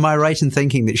time. Am I right in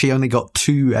thinking that she only got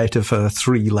 2 out of her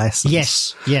 3 lessons?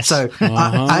 Yes. So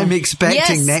I'm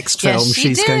expecting next film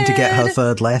she's going to get her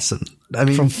 3rd lesson. I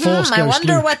mean, from Force I Ghost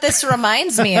wonder Luke. what this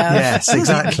reminds me of. Yes,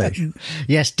 exactly.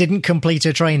 Yes, didn't complete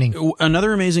her training.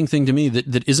 Another amazing thing to me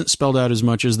that isn't spelled out as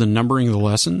much as the numbering of the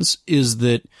lessons is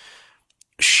that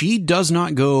she does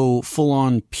not go full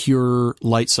on pure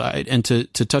light side. And to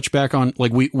touch back on,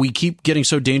 like, we keep getting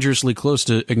so dangerously close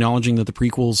to acknowledging that the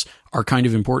prequels are kind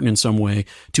of important in some way,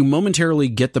 to momentarily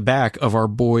get the back of our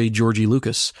boy Georgie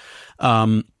Lucas.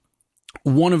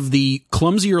 One of the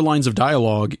clumsier lines of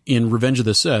dialogue in Revenge of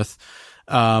the Sith,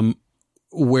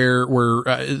 where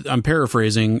I'm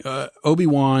paraphrasing,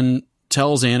 Obi-Wan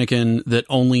tells Anakin that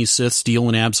only Sith deal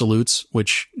in absolutes,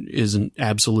 which is an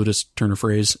absolutist turn of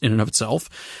phrase in and of itself.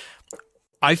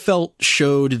 I felt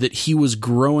showed that he was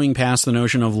growing past the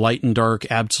notion of light and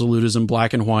dark, absolutism,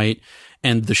 black and white,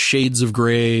 and the shades of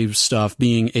gray stuff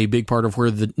being a big part of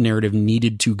where the narrative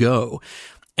needed to go.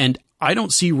 And I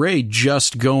don't see Rey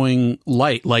just going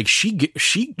light. Like, she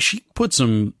put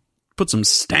some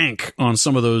stank on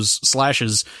some of those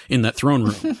slashes in that throne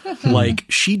room. Like,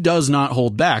 she does not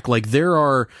hold back. Like, there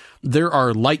are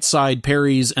light side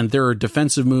parries, and there are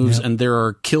defensive moves, and there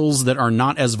are kills that are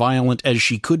not as violent as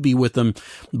she could be with them.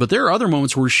 But there are other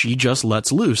moments where she just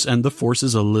lets loose, and the Force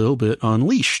is a little bit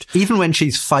unleashed. Even when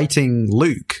she's fighting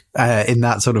Luke in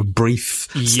that sort of brief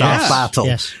staff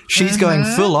battle, she's going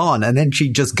full on, and then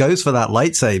she just goes for that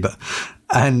lightsaber.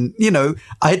 And, you know,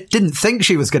 I didn't think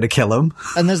she was going to kill him.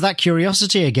 And there's that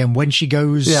curiosity again when she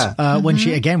goes, when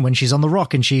she's on the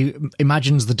rock and she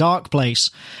imagines the dark place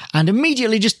and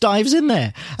immediately just dives in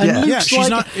there. And Luke's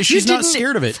she's not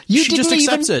scared of it. She just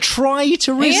accepts it. Try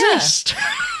to resist.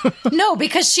 No,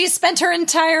 because she's spent her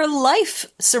entire life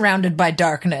surrounded by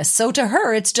darkness. So to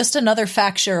her, it's just another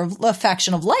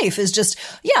faction of life is just,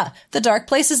 the dark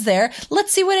place is there.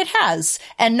 Let's see what it has.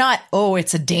 And not,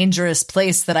 it's a dangerous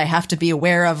place that I have to be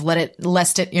aware of,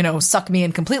 lest it, suck me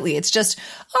in completely. It's just,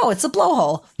 it's a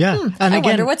blowhole. Yeah. And I again,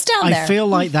 wonder what's down there. I feel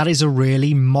like that is a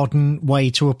really modern way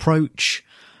to approach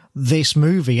this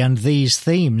movie and these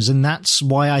themes. And that's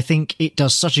why I think it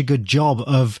does such a good job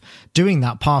of doing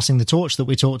that, passing the torch that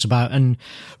we talked about, and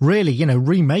really,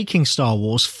 remaking Star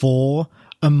Wars for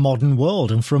a modern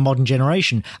world and for a modern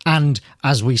generation. And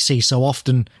as we see so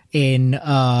often in,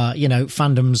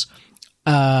 fandoms,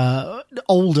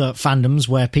 older fandoms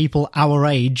where people our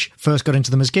age first got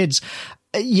into them as kids,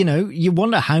 you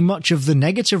wonder how much of the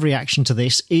negative reaction to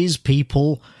this is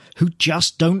people who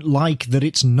just don't like that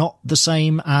it's not the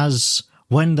same as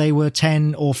when they were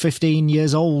 10 or 15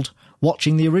 years old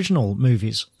watching the original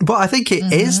movies. But I think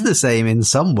it is the same in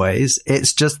some ways.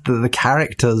 It's just that the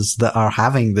characters that are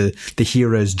having the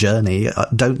hero's journey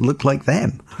don't look like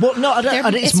them. Well, no,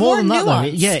 it's more than that, though.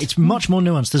 It's much more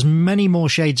nuanced. There's many more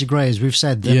shades of grey, as we've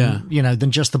said,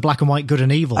 than just the black and white good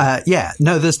and evil.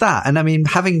 No, there's that. And I mean,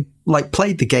 having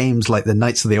played the games like the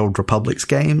Knights of the Old Republic's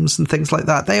games and things like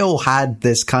that, they all had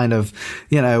this kind of,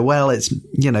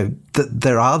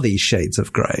 there are these shades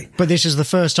of grey. But this is the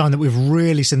first time that we've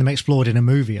really seen them explored in a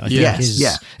movie, I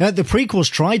think. The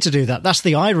prequels tried to do that. That's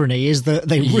the irony, is that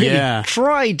they really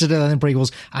tried to do that in the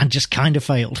prequels and just kind of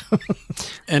failed.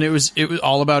 And it was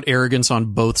all about arrogance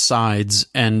on both sides,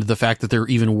 and the fact that there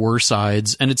even were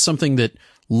sides. And it's something that,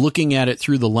 looking at it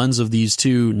through the lens of these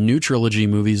two new trilogy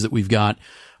movies that we've got,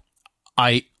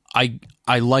 I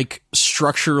like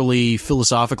structurally,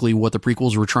 philosophically, what the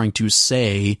prequels were trying to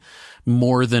say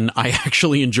more than I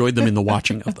actually enjoyed them in the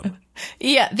watching of them.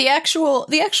 Yeah, the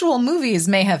actual movies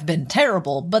may have been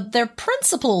terrible, but their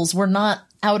principles were not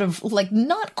out of,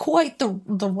 not quite the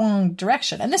wrong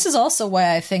direction. And this is also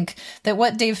why I think that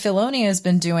what Dave Filoni has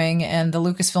been doing and the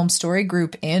Lucasfilm Story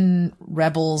Group in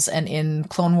Rebels and in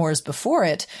Clone Wars before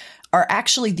it are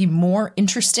actually the more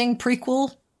interesting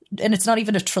prequel. And it's not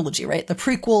even a trilogy, right? The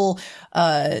prequel,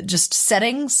 just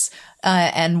settings,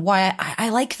 and why I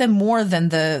like them more than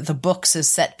the books as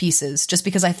set pieces, just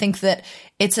because I think that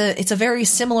it's a very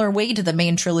similar way to the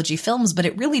main trilogy films, but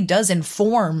it really does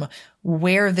inform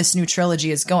where this new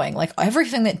trilogy is going. Like,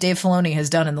 everything that Dave Filoni has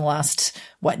done in the last,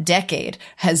 decade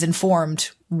has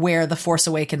informed where The Force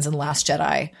Awakens and Last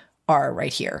Jedi are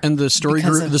right here. And the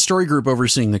story group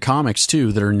overseeing the comics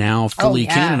too, that are now fully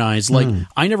canonized.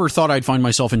 I never thought I'd find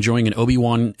myself enjoying an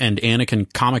Obi-Wan and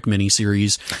Anakin comic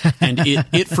miniseries. And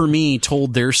it for me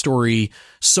told their story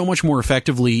so much more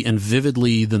effectively and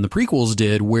vividly than the prequels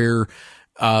did, where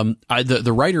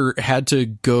the writer had to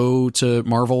go to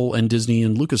Marvel and Disney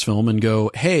and Lucasfilm and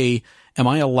go, hey, am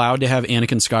I allowed to have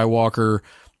Anakin Skywalker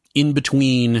in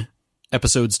between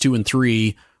episodes 2 and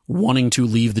 3 wanting to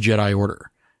leave the Jedi Order?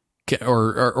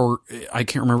 Or I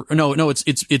can't remember. No,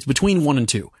 it's between 1 and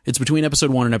 2. It's between episode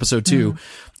 1 and episode 2.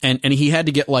 And he had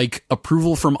to get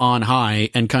approval from on high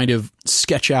and kind of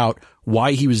sketch out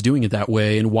why he was doing it that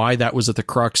way and why that was at the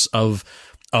crux of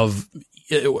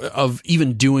of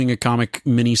even doing a comic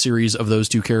miniseries of those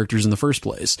two characters in the first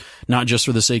place, not just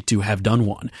for the sake to have done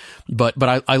one. But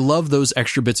I love those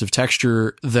extra bits of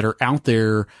texture that are out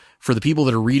there for the people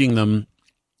that are reading them.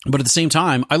 But at the same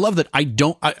time, I love that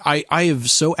I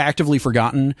have so actively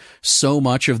forgotten so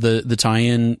much of the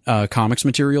tie-in comics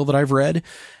material that I've read,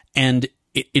 and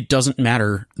it doesn't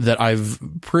matter that I've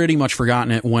pretty much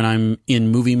forgotten it when I'm in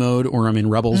movie mode or I'm in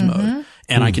Rebels mode,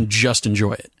 and I can just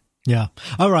enjoy it. Yeah.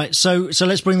 All right. So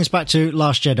let's bring this back to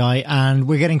Last Jedi, and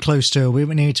we're getting close to, we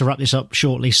need to wrap this up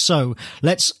shortly. So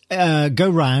let's go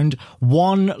round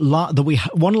one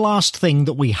last thing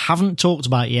that we haven't talked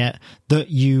about yet that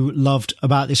you loved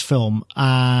about this film.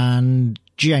 And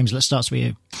James, let's start with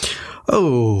you.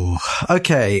 Oh,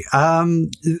 okay.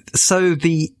 So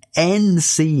the end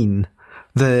scene,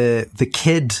 the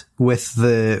kid with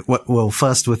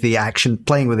first with the action,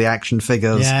 playing with the action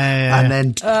figures, and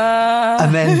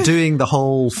then doing the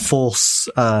whole force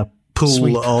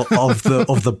pull of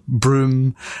the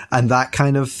broom and that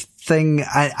kind of thing,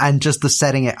 and just the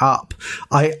setting it up.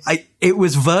 It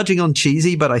was verging on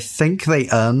cheesy, but I think they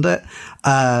earned it.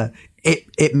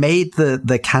 It made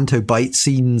the Canto Bight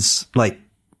scenes like,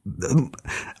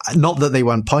 not that they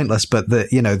weren't pointless, but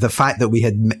the fact that we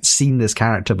had seen this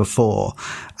character before,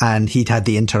 and he'd had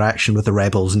the interaction with the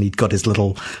rebels, and he'd got his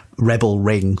little rebel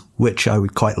ring, which I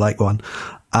would quite like one.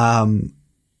 I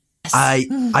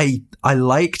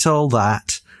liked all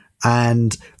that,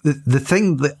 and the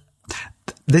thing that,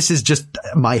 this is just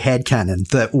my headcanon,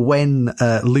 that when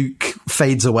Luke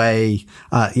fades away,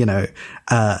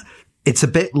 it's a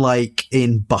bit like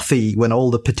in Buffy when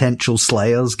all the potential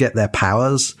Slayers get their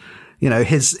powers.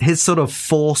 His sort of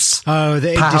force power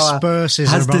disperses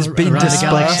has been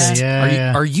dispersed.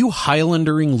 Are you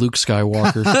Highlandering Luke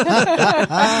Skywalker?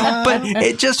 But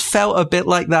it just felt a bit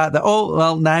like that,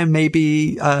 now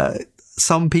maybe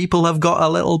some people have got a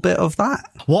little bit of that.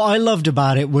 What I loved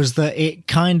about it was that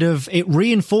it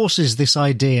reinforces this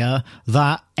idea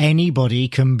that anybody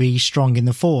can be strong in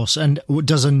the Force, and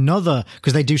does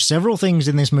because they do several things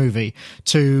in this movie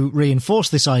to reinforce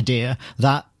this idea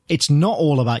that it's not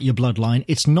all about your bloodline.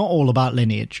 It's not all about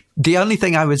lineage. The only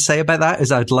thing I would say about that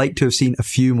is I'd like to have seen a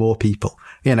few more people,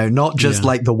 not just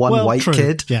like the one white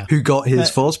kid who got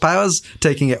his Force powers,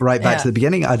 taking it right back to the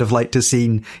beginning. I'd have liked to have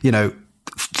seen,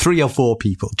 3 or 4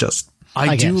 people just.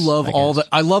 I love all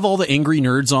the angry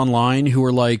nerds online who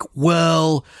are like,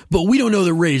 well, but we don't know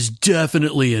that Rey's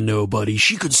definitely a nobody.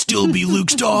 She could still be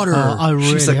Luke's daughter. I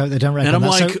really hope they don't reckon that. And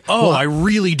I'm that. like, I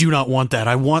really do not want that.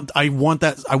 I want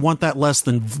that less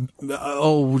than,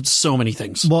 so many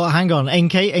things. Well, hang on. In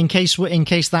case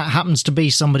that happens to be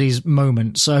somebody's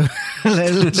moment. So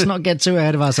let's not get too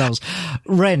ahead of ourselves.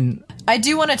 Ren. I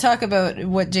do want to talk about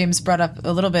what James brought up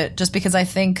a little bit, just because I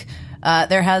think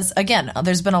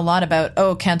there's been a lot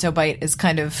about, Canto Bight is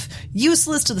kind of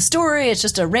useless to the story. It's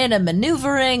just a random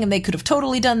maneuvering, and they could have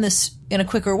totally done this in a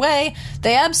quicker way.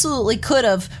 They absolutely could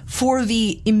have, for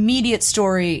the immediate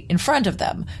story in front of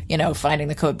them, finding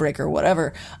the code breaker or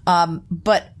whatever.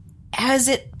 But as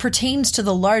it pertains to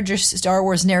the larger Star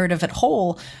Wars narrative at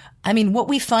whole, I mean, what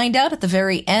we find out at the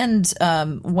very end,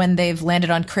 when they've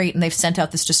landed on Crate and they've sent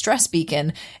out this distress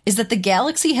beacon, is that the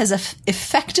galaxy has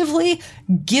effectively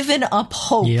given up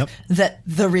hope that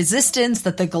the Resistance,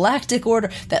 that the Galactic Order,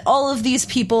 that all of these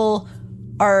people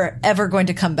are ever going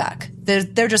to come back.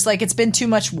 They're just like, it's been too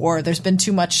much war. There's been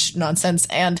too much nonsense.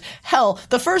 And hell,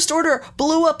 the First Order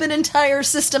blew up an entire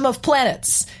system of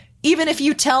planets. Even if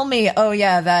you tell me,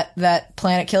 that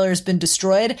planet killer has been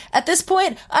destroyed, at this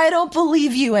point, I don't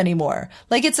believe you anymore.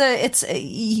 Like,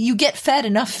 you get fed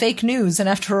enough fake news, and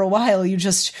after a while, you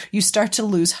start to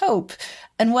lose hope.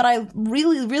 And what I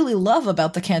really, really love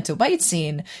about the Canto Bight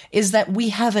scene is that we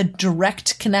have a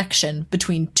direct connection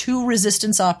between 2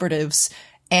 Resistance operatives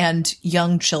and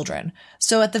young children.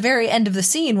 So at the very end of the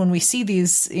scene, when we see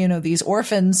these, these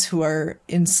orphans who are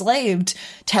enslaved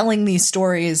telling these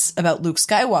stories about Luke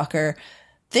Skywalker,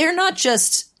 they're not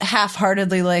just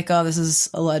half-heartedly like, oh, this is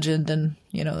a legend and,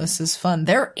 this is fun.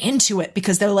 They're into it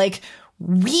because they're like,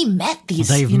 we met these,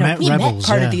 we met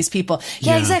part of these people.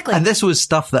 Yeah, exactly. And this was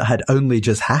stuff that had only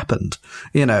just happened,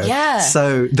 Yeah.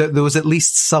 So there was at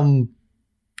least some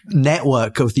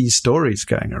network of these stories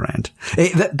going around.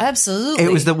 Absolutely.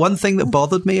 It was the one thing that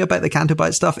bothered me about the Canto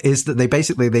Bight stuff, is that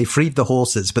they freed the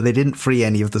horses, but they didn't free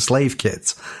any of the slave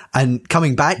kids. And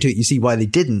coming back to it, you see why they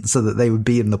didn't, so that they would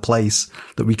be in the place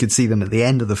that we could see them at the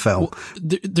end of the film.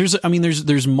 Well,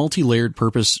 there's multi-layered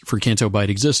purpose for Canto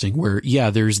Bight existing, where,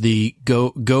 there's the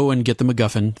go and get the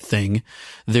MacGuffin thing.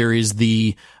 There is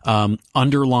the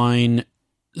underline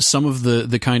some of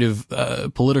the kind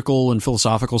of political and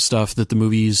philosophical stuff that the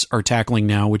movies are tackling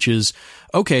now, which is,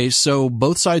 okay, so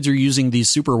both sides are using these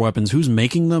super weapons. Who's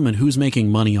making them and who's making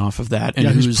money off of that? And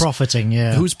who's profiting,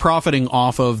 who's profiting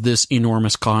off of this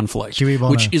enormous conflict,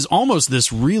 which is almost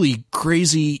this really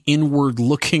crazy inward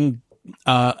looking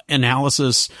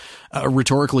analysis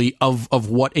rhetorically of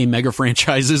what a mega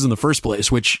franchise is in the first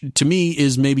place, which to me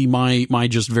is maybe my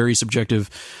just very subjective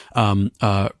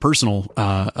personal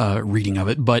reading of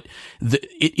it, but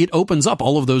it opens up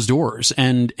all of those doors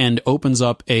and opens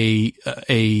up a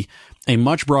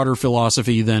much broader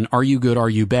philosophy than are you good, are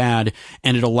you bad,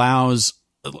 and it allows,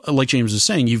 like James was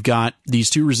saying, you've got these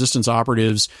two resistance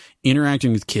operatives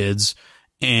interacting with kids.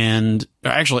 And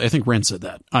actually, I think Ren said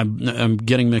that. I'm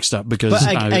getting mixed up because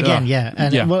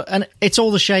and it's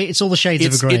all the shades of a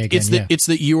grey again. It's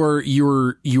that you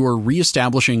are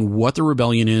reestablishing what the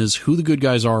rebellion is, who the good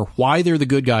guys are, why they're the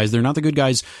good guys. They're not the good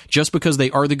guys just because they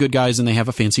are the good guys and they have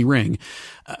a fancy ring.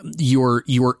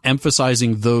 You're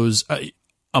emphasizing those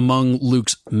among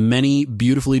Luke's many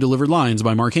beautifully delivered lines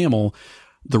by Mark Hamill.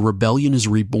 The rebellion is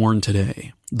reborn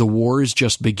today. The war is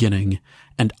just beginning,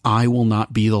 and I will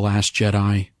not be the last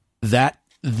Jedi.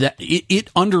 It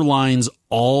underlines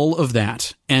all of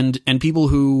that. And people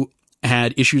who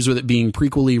had issues with it being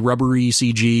prequely rubbery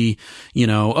CG,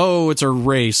 it's a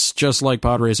race, just like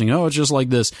pod racing. Oh, it's just like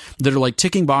this. That are like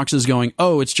ticking boxes going,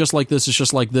 oh, it's just like this. It's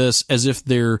just like this, as if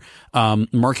they're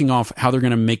marking off how they're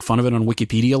going to make fun of it on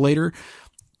Wikipedia later.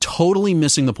 Totally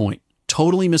missing the point.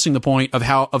 Totally missing the point of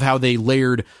how they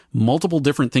layered multiple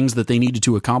different things that they needed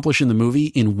to accomplish in the movie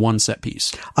in one set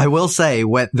piece. I will say,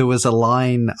 when there was a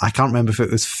line, I can't remember if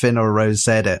it was Finn or Rose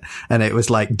said it, and it was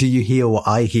like, do you hear what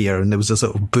I hear? And there was a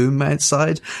sort of boom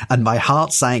outside, and my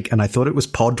heart sank, and I thought it was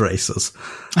pod racers.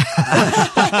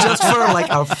 Just for like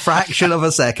a fraction of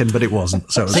a second, but it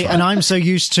wasn't. So it was fine. And I'm so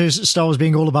used to Star Wars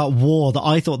being all about war that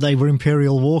I thought they were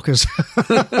Imperial walkers.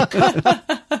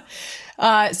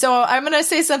 So I'm going to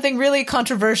say something really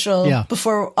controversial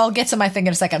before I'll get to my thing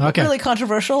in a second. Okay. Really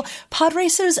controversial. Pod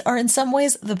racers are in some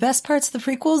ways the best parts of the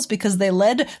prequels because they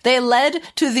led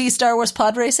to the Star Wars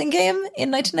pod racing game in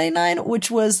 1999,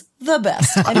 which was the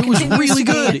best. And it was really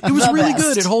good. It was really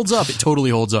good. It holds up. It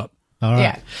totally holds up. All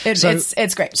right. Yeah,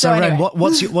 it's great. So anyway.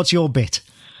 Ren, what's your bit?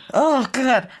 Oh,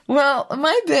 God. Well,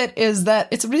 my bit is that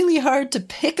it's really hard to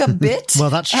pick a bit. Well,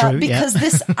 that's true. Because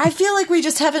I feel like we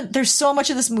just haven't, there's so much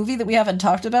of this movie that we haven't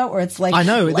talked about where it's like, I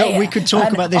know, Leia we could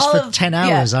talk about this for 10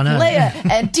 hours, I know. Leia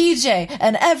and DJ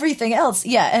and everything else.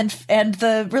 Yeah. And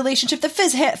the relationship that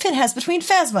Finn has between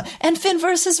Phasma and Finn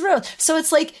versus Rose. So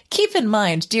it's like, keep in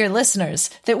mind, dear listeners,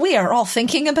 that we are all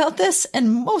thinking about this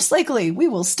and most likely we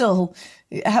will still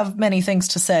have many things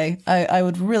to say. I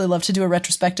would really love to do a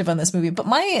retrospective on this movie, but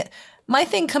my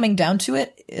thing coming down to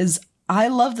it is I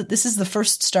love that this is the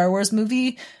first Star Wars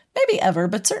movie, maybe ever,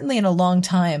 but certainly in a long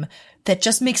time, that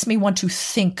just makes me want to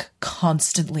think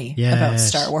constantly about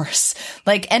Star Wars.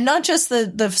 Like, and not just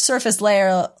the surface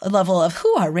layer level of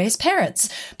who are Rey's parents,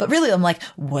 but really I'm like,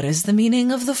 what is the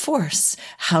meaning of the Force?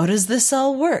 How does this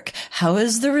all work? How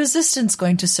is the Resistance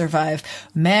going to survive?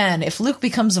 Man, if Luke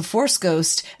becomes a Force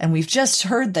ghost and we've just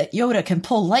heard that Yoda can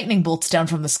pull lightning bolts down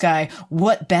from the sky,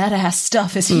 what badass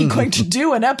stuff is he going to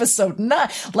do in episode 9?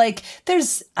 Like,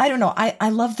 I don't know. I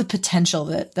love the potential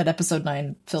that episode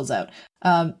 9 fills out.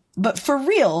 But for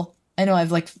real, I know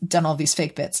I've like done all these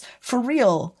fake bits. For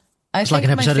real, I think like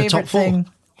an episode my of Top favorite 4. thing.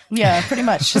 Yeah, pretty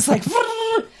much. Just like,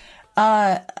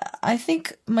 I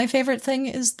think my favorite thing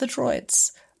is the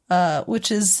droids,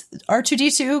 which is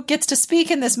R2-D2 gets to speak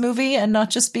in this movie and not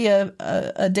just be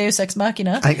a Deus Ex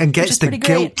Machina, and gets to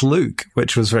guilt Luke,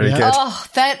 which was very good. Oh,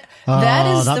 that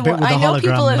is that the bit one. with the I know hologram,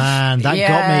 people have, man,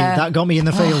 that got me in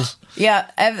the feels.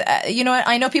 Yeah, you know what?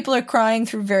 I know people are crying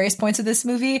through various points of this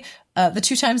movie. The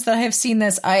 2 times that I have seen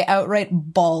this, I outright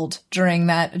bawled during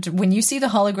that. When you see the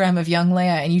hologram of young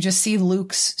Leia and you just see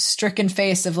Luke's stricken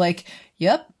face of like,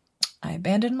 yep, I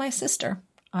abandoned my sister.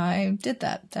 I did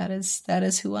that. That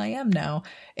is who I am now.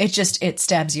 It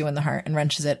stabs you in the heart and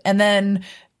wrenches it. And then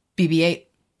BB-8.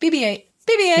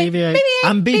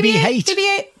 I'm BB-8.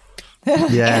 BB-8.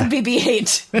 Yeah. And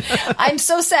BB-8. I'm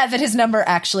so sad that his number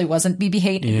actually wasn't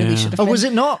BB-8. It really should have been. Oh, was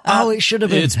it not? It should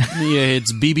have been. It's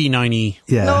BB-90.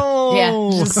 Yeah. No.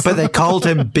 Yeah. But they called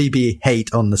him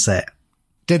BB-8 on the set.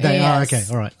 Did they? Yes. Oh, okay.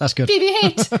 All right. That's good.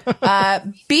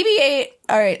 BB-8. BB-8.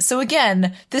 All right. So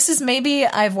again, this is maybe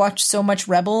I've watched so much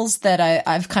Rebels that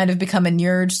I've kind of become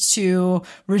inured to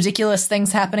ridiculous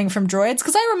things happening from droids.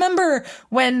 Because I remember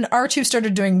when R2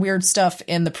 started doing weird stuff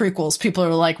in the prequels, people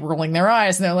are like rolling their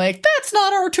eyes and they're like, that's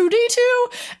not R2-D2.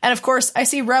 And of course, I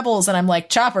see Rebels and I'm like,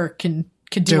 Chopper can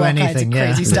could do Do all kinds of anything, yeah.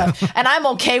 crazy stuff. And I'm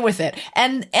okay with it.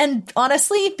 And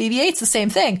honestly, BB-8's the same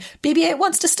thing. BB-8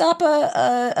 wants to stop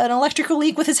an electrical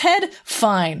leak with his head.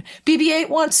 Fine. BB-8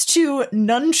 wants to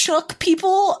nunchuck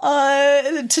people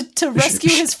to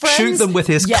rescue his friends. Shoot them with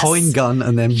his Yes. coin gun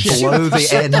and then blow the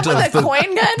end Them of with a the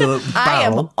coin gun. the I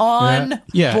am barrel. on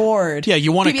board. Yeah,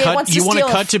 you want to BB-8 cut. wants You want to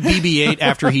steal- cut to BB-8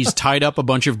 after he's tied up a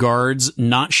bunch of guards,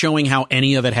 not showing how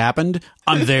any of it happened.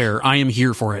 I'm there. I am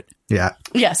here for it. Yeah.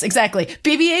 Yes, exactly.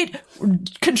 BB-8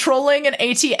 controlling an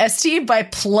AT-ST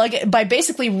by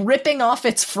basically ripping off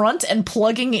its front and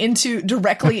plugging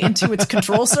directly into its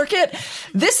control circuit.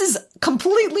 This is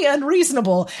completely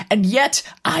unreasonable, and yet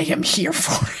I am here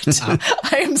for it.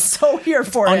 I am so here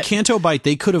for On it. Canto Bight,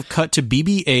 they could have cut to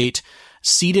BB-8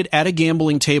 seated at a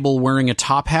gambling table wearing a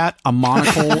top hat, a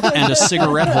monocle, and a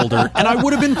cigarette holder, and I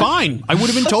would have been fine. I would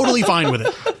have been totally fine with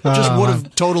it. Just would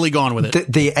have totally gone with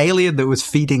it. The alien that was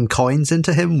feeding coins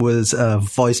into him was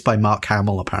voiced by Mark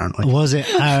Hamill, apparently. Was it?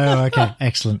 Oh, okay.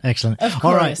 Excellent.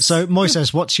 All right. So,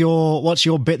 Moises, what's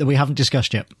your bit that we haven't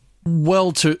discussed yet?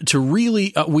 Well, to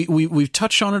really, we've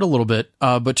touched on it a little bit,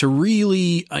 but to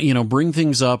really, bring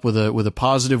things up with a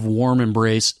positive, warm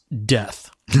embrace, death.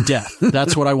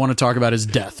 That's what I want to talk about is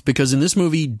death, because in this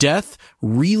movie, death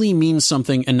really means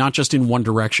something, and not just in one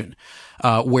direction,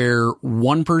 where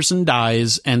one person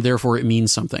dies and therefore it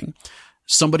means something.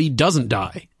 Somebody doesn't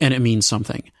die and it means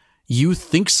something. You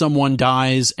think someone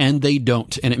dies and they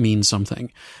don't, and it means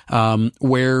something.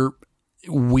 Where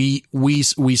we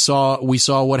saw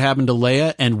what happened to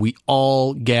Leia, and we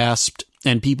all gasped,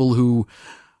 and people who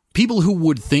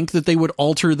would think that they would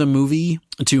alter the movie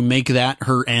to make that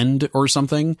her end or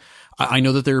something. I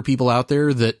know that there are people out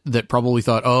there that probably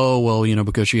thought, oh, well,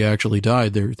 because she actually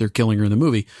died, they're killing her in the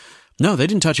movie. No, they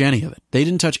didn't touch any of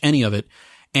it.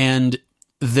 And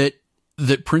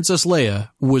that Princess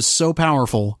Leia was so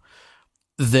powerful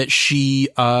that she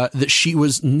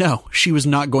was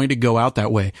not going to go out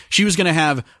that way. She was going to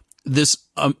have this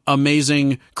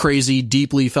amazing, crazy,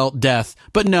 deeply felt death,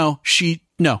 but no, she's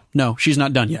not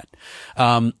done yet.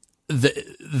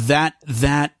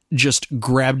 That just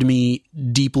grabbed me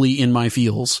deeply in my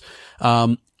feels.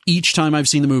 Each time I've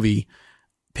seen the movie,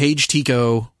 Paige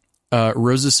Tico,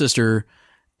 Rose's sister,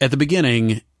 at the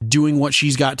beginning, doing what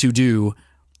she's got to do,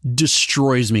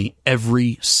 destroys me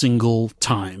every single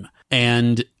time.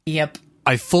 And Yep.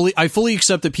 I fully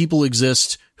accept that people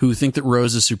exist who think that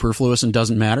Rose is superfluous and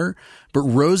doesn't matter, but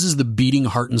Rose is the beating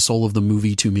heart and soul of the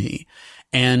movie to me.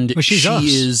 And Well, she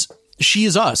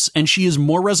is us, and she is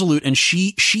more resolute, and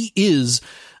she is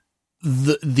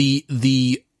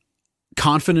the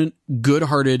confident,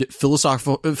 good-hearted,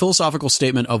 philosophical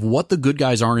statement of what the good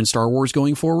guys are in Star Wars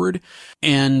going forward.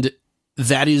 And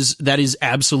that is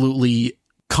absolutely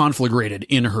conflagrated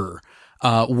in her,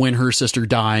 when her sister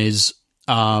dies,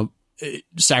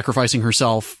 sacrificing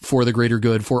herself for the greater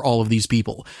good for all of these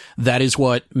people. That is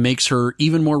what makes her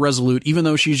even more resolute, even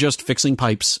though she's just fixing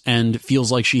pipes and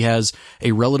feels like she has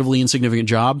a relatively insignificant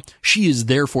job. She is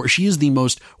the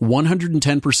most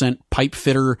 110% pipe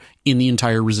fitter in the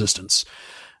entire Resistance.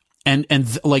 And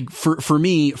like for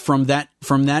me, from that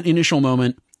initial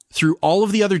moment through all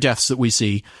of the other deaths that we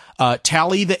see,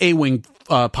 Tally, the A-Wing,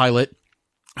 pilot,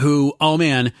 who, oh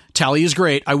man, Tally is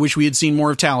great. I wish we had seen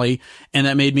more of Tally, and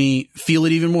that made me feel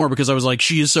it even more, because I was like,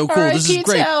 she is so cool. This is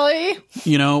great. Tally.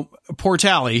 Poor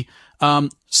Tally.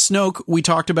 Snoke, we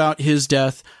talked about his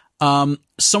death.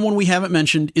 Someone we haven't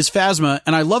mentioned is Phasma,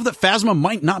 and I love that Phasma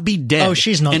might not be dead. Oh,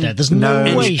 she's not dead. There's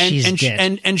no way she's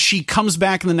dead. And she comes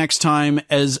back the next time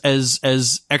as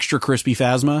extra crispy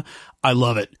Phasma. I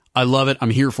love it. I'm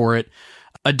here for it.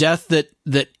 A death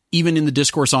that even in the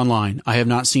discourse online, I have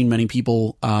not seen many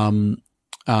people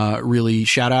really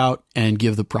shout out and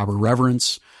give the proper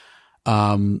reverence,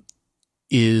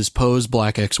 is Poe's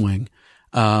Black X-Wing.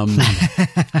 And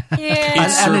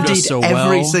indeed,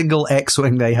 every single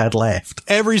X-Wing they had left.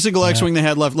 Every single X-Wing they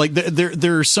had left. Like,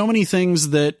 there are so many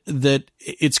things that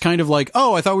it's kind of like,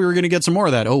 oh, I thought we were going to get some more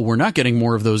of that. Oh, we're not getting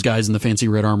more of those guys in the fancy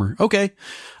red armor. Okay.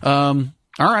 All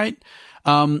right.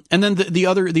 And then the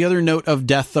other note of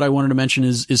death that I wanted to mention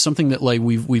is something that, like,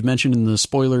 we've mentioned in the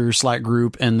spoiler Slack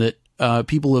group, and that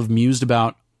people have mused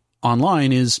about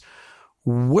online, is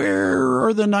where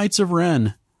are the Knights of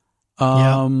Ren?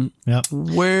 Yep.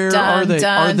 Where are they?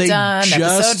 Are they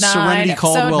just Serenity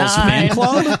Caldwell's fan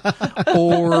club?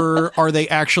 Or are they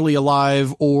actually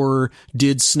alive? Or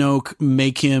did Snoke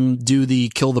make him do the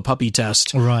kill the puppy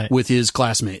test with his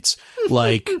classmates?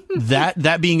 Like,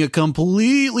 that being a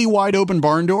completely wide open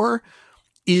barn door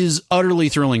is utterly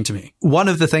thrilling to me. One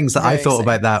of the things that I thought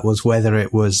about that was whether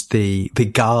it was the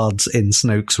guards in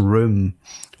Snoke's room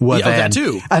were that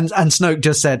too. And Snoke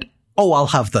just said, "Oh, I'll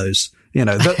have those. You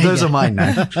know, those are mine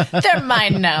now." They're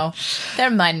mine now. They're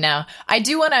mine now. I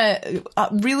do want to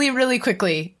really, really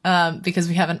quickly, because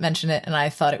we haven't mentioned it and I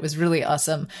thought it was really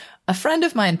awesome. A friend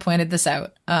of mine pointed this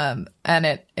out, and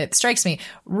it strikes me.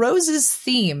 Rose's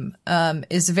theme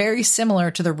is very similar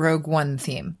to the Rogue One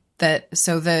theme.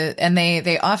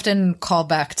 They often call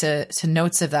back to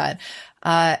notes of that.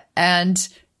 And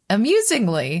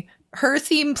amusingly, her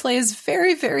theme plays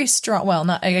very, very strong.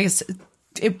 Well, I guess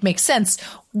it makes sense.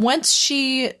 Once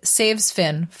she saves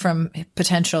Finn from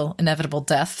potential inevitable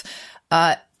death,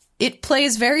 it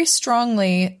plays very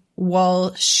strongly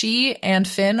while she and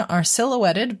Finn are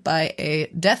silhouetted by a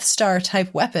Death Star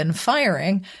type weapon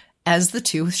firing as the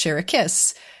two share a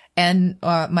kiss. And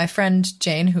my friend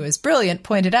Jane, who is brilliant,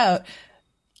 pointed out,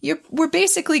 we're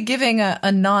basically giving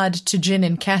a nod to Jyn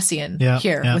and Cassian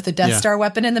here with the Death Star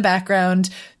weapon in the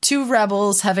background, two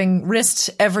rebels having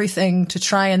risked everything to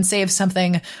try and save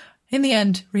something. In the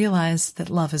end, realize that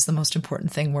love is the most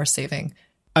important thing worth saving.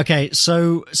 Okay,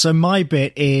 so my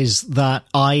bit is that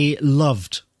I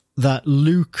loved that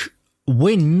Luke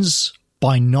wins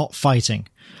by not fighting.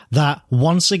 That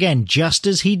once again, just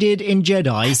as he did in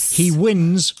Jedi, he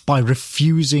wins by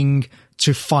refusing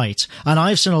to fight. And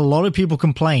I've seen a lot of people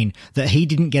complain that he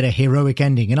didn't get a heroic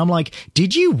ending. And I'm like,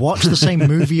 did you watch the same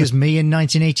movie as me in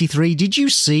 1983? Did you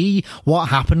see what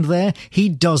happened there? He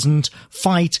doesn't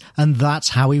fight, and that's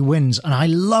how he wins. And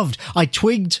I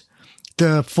twigged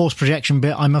the force projection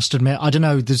bit, I must admit. I don't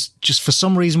know, there's just for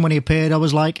some reason when he appeared, I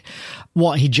was like,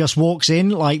 what, he just walks in?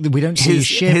 Like, we don't see his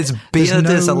ship? His beard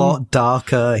is a lot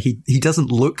darker. He doesn't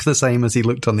look the same as he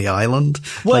looked on the island.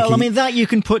 Well, I mean, that you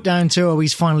can put down to,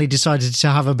 he's finally decided to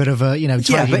have a bit of a,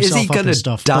 tidy but is he himself up going and to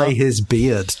stuff. dye his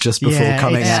beard just before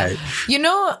coming out? You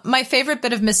know, my favorite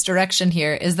bit of misdirection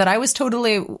here is that I was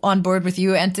totally on board with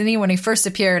you, Anthony, when he first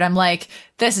appeared. I'm like,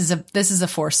 this is a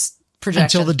force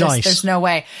projection. Until the dice. There's no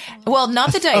way. Well,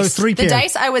 not the dice. 3PO. The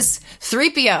dice, I was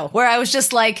 3PO, where I was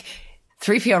just like,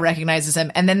 3PO recognizes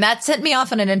him. And then that sent me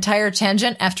off on an entire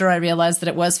tangent after I realized that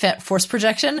it was force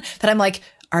projection, that I'm like,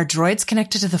 are droids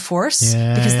connected to the force?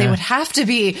 Yeah, because they would have to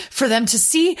be for them to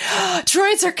see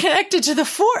droids are connected to the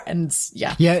force. And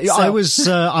I was,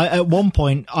 at one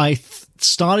point, I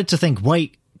started to think,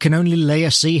 wait, can only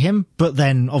Leia see him? But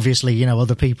then obviously,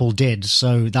 other people did.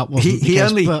 So that wasn't he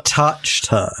only touched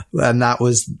her. And that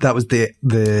was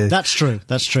the. That's true.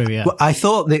 That's true. Yeah. Well, I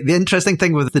thought the interesting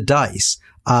thing with the dice,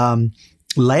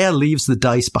 Leia leaves the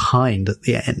dice behind at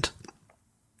the end.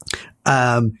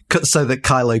 So that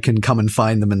Kylo can come and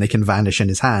find them and they can vanish in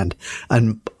his hand.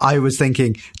 And I was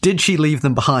thinking, did she leave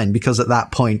them behind? Because at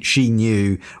that point she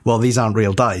knew, well, these aren't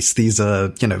real dice. These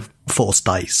are, force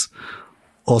dice.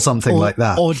 Or something like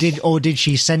that. Or did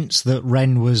she sense that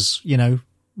Ren was,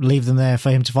 leave them there for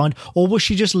him to find? Or was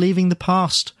she just leaving the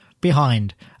past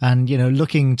behind and,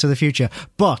 looking to the future?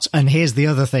 But, and here's the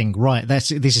other thing, right,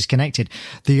 this is connected.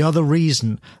 The other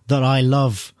reason that I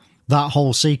love that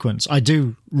whole sequence, I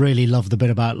do really love the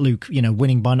bit about Luke,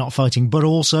 winning by not fighting, but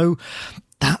also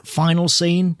that final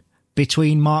scene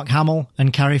between Mark Hamill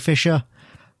and Carrie Fisher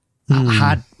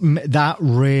had that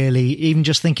really, even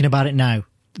just thinking about it now,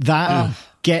 that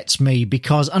gets me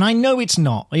because, and I know it's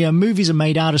not, movies are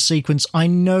made out of sequence. I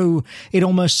know it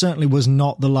almost certainly was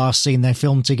not the last scene they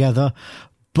filmed together,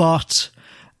 but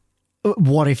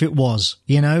what if it was,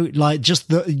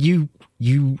 just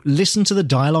you listen to the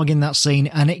dialogue in that scene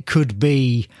and it could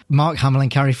be Mark Hamill and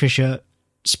Carrie Fisher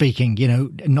speaking,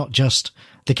 not just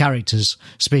the characters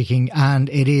speaking. And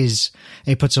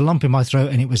it puts a lump in my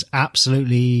throat and it was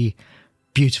absolutely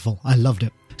beautiful. I loved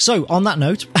it. So on that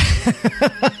note,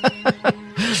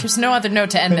 there's no other note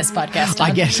to end this podcast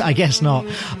on. I guess not.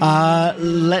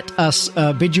 Let us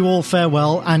bid you all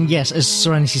farewell. And yes, as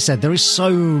Serenity said, there is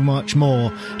so much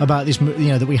more about this,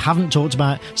 that we haven't talked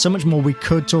about. So much more we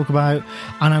could talk about.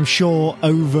 And I'm sure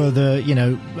over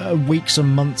the weeks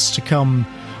and months to come,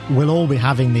 we'll all be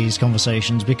having these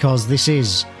conversations because this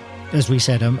is, as we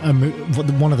said,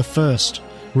 one of the first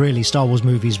really Star Wars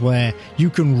movies where you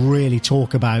can really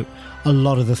talk about a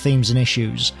lot of the themes and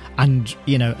issues, and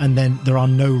and then there are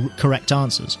no correct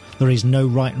answers. There is no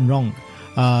right and wrong,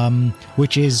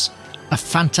 which is a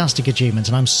fantastic achievement,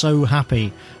 and I'm so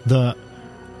happy that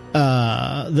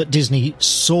that Disney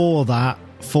saw that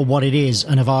for what it is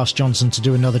and have asked Johnson to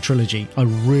do another trilogy. I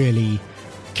really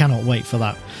cannot wait for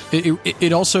that.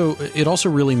 It also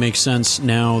really makes sense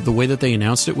now, the way that they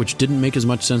announced it, which didn't make as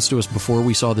much sense to us before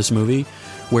we saw this movie,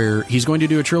 where he's going to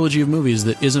do a trilogy of movies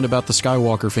that isn't about the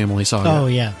Skywalker family saga. Oh,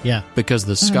 yeah. Because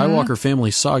the Skywalker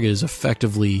family saga is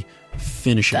effectively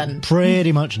finishing. Done.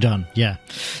 Pretty much done, yeah.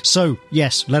 So,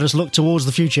 yes, let us look towards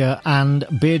the future and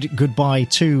bid goodbye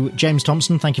to James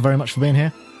Thompson. Thank you very much for being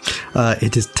here.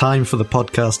 It is time for the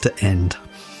podcast to end.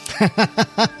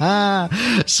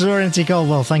 Serenity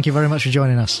Caldwell, thank you very much for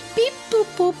joining us. Beep, boop,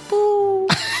 boop, boo.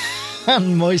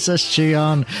 And Moises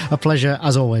Chian, a pleasure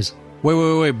as always.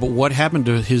 Wait, but what happened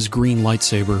to his green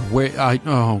lightsaber?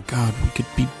 Oh god, we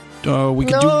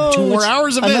could do 2 more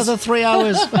hours of another this. 3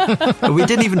 hours. We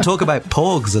didn't even talk about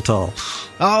Porgs at all.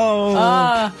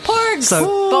 Porgs!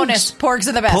 So- Bonus. Porgs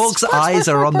are the best. Porgs' eyes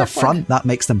are on the front. That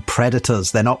makes them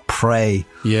predators. They're not prey.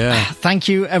 Yeah. Thank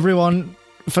you, everyone,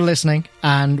 for listening,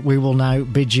 and we will now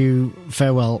bid you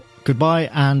farewell. Goodbye,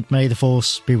 and may the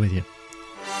Force be with you.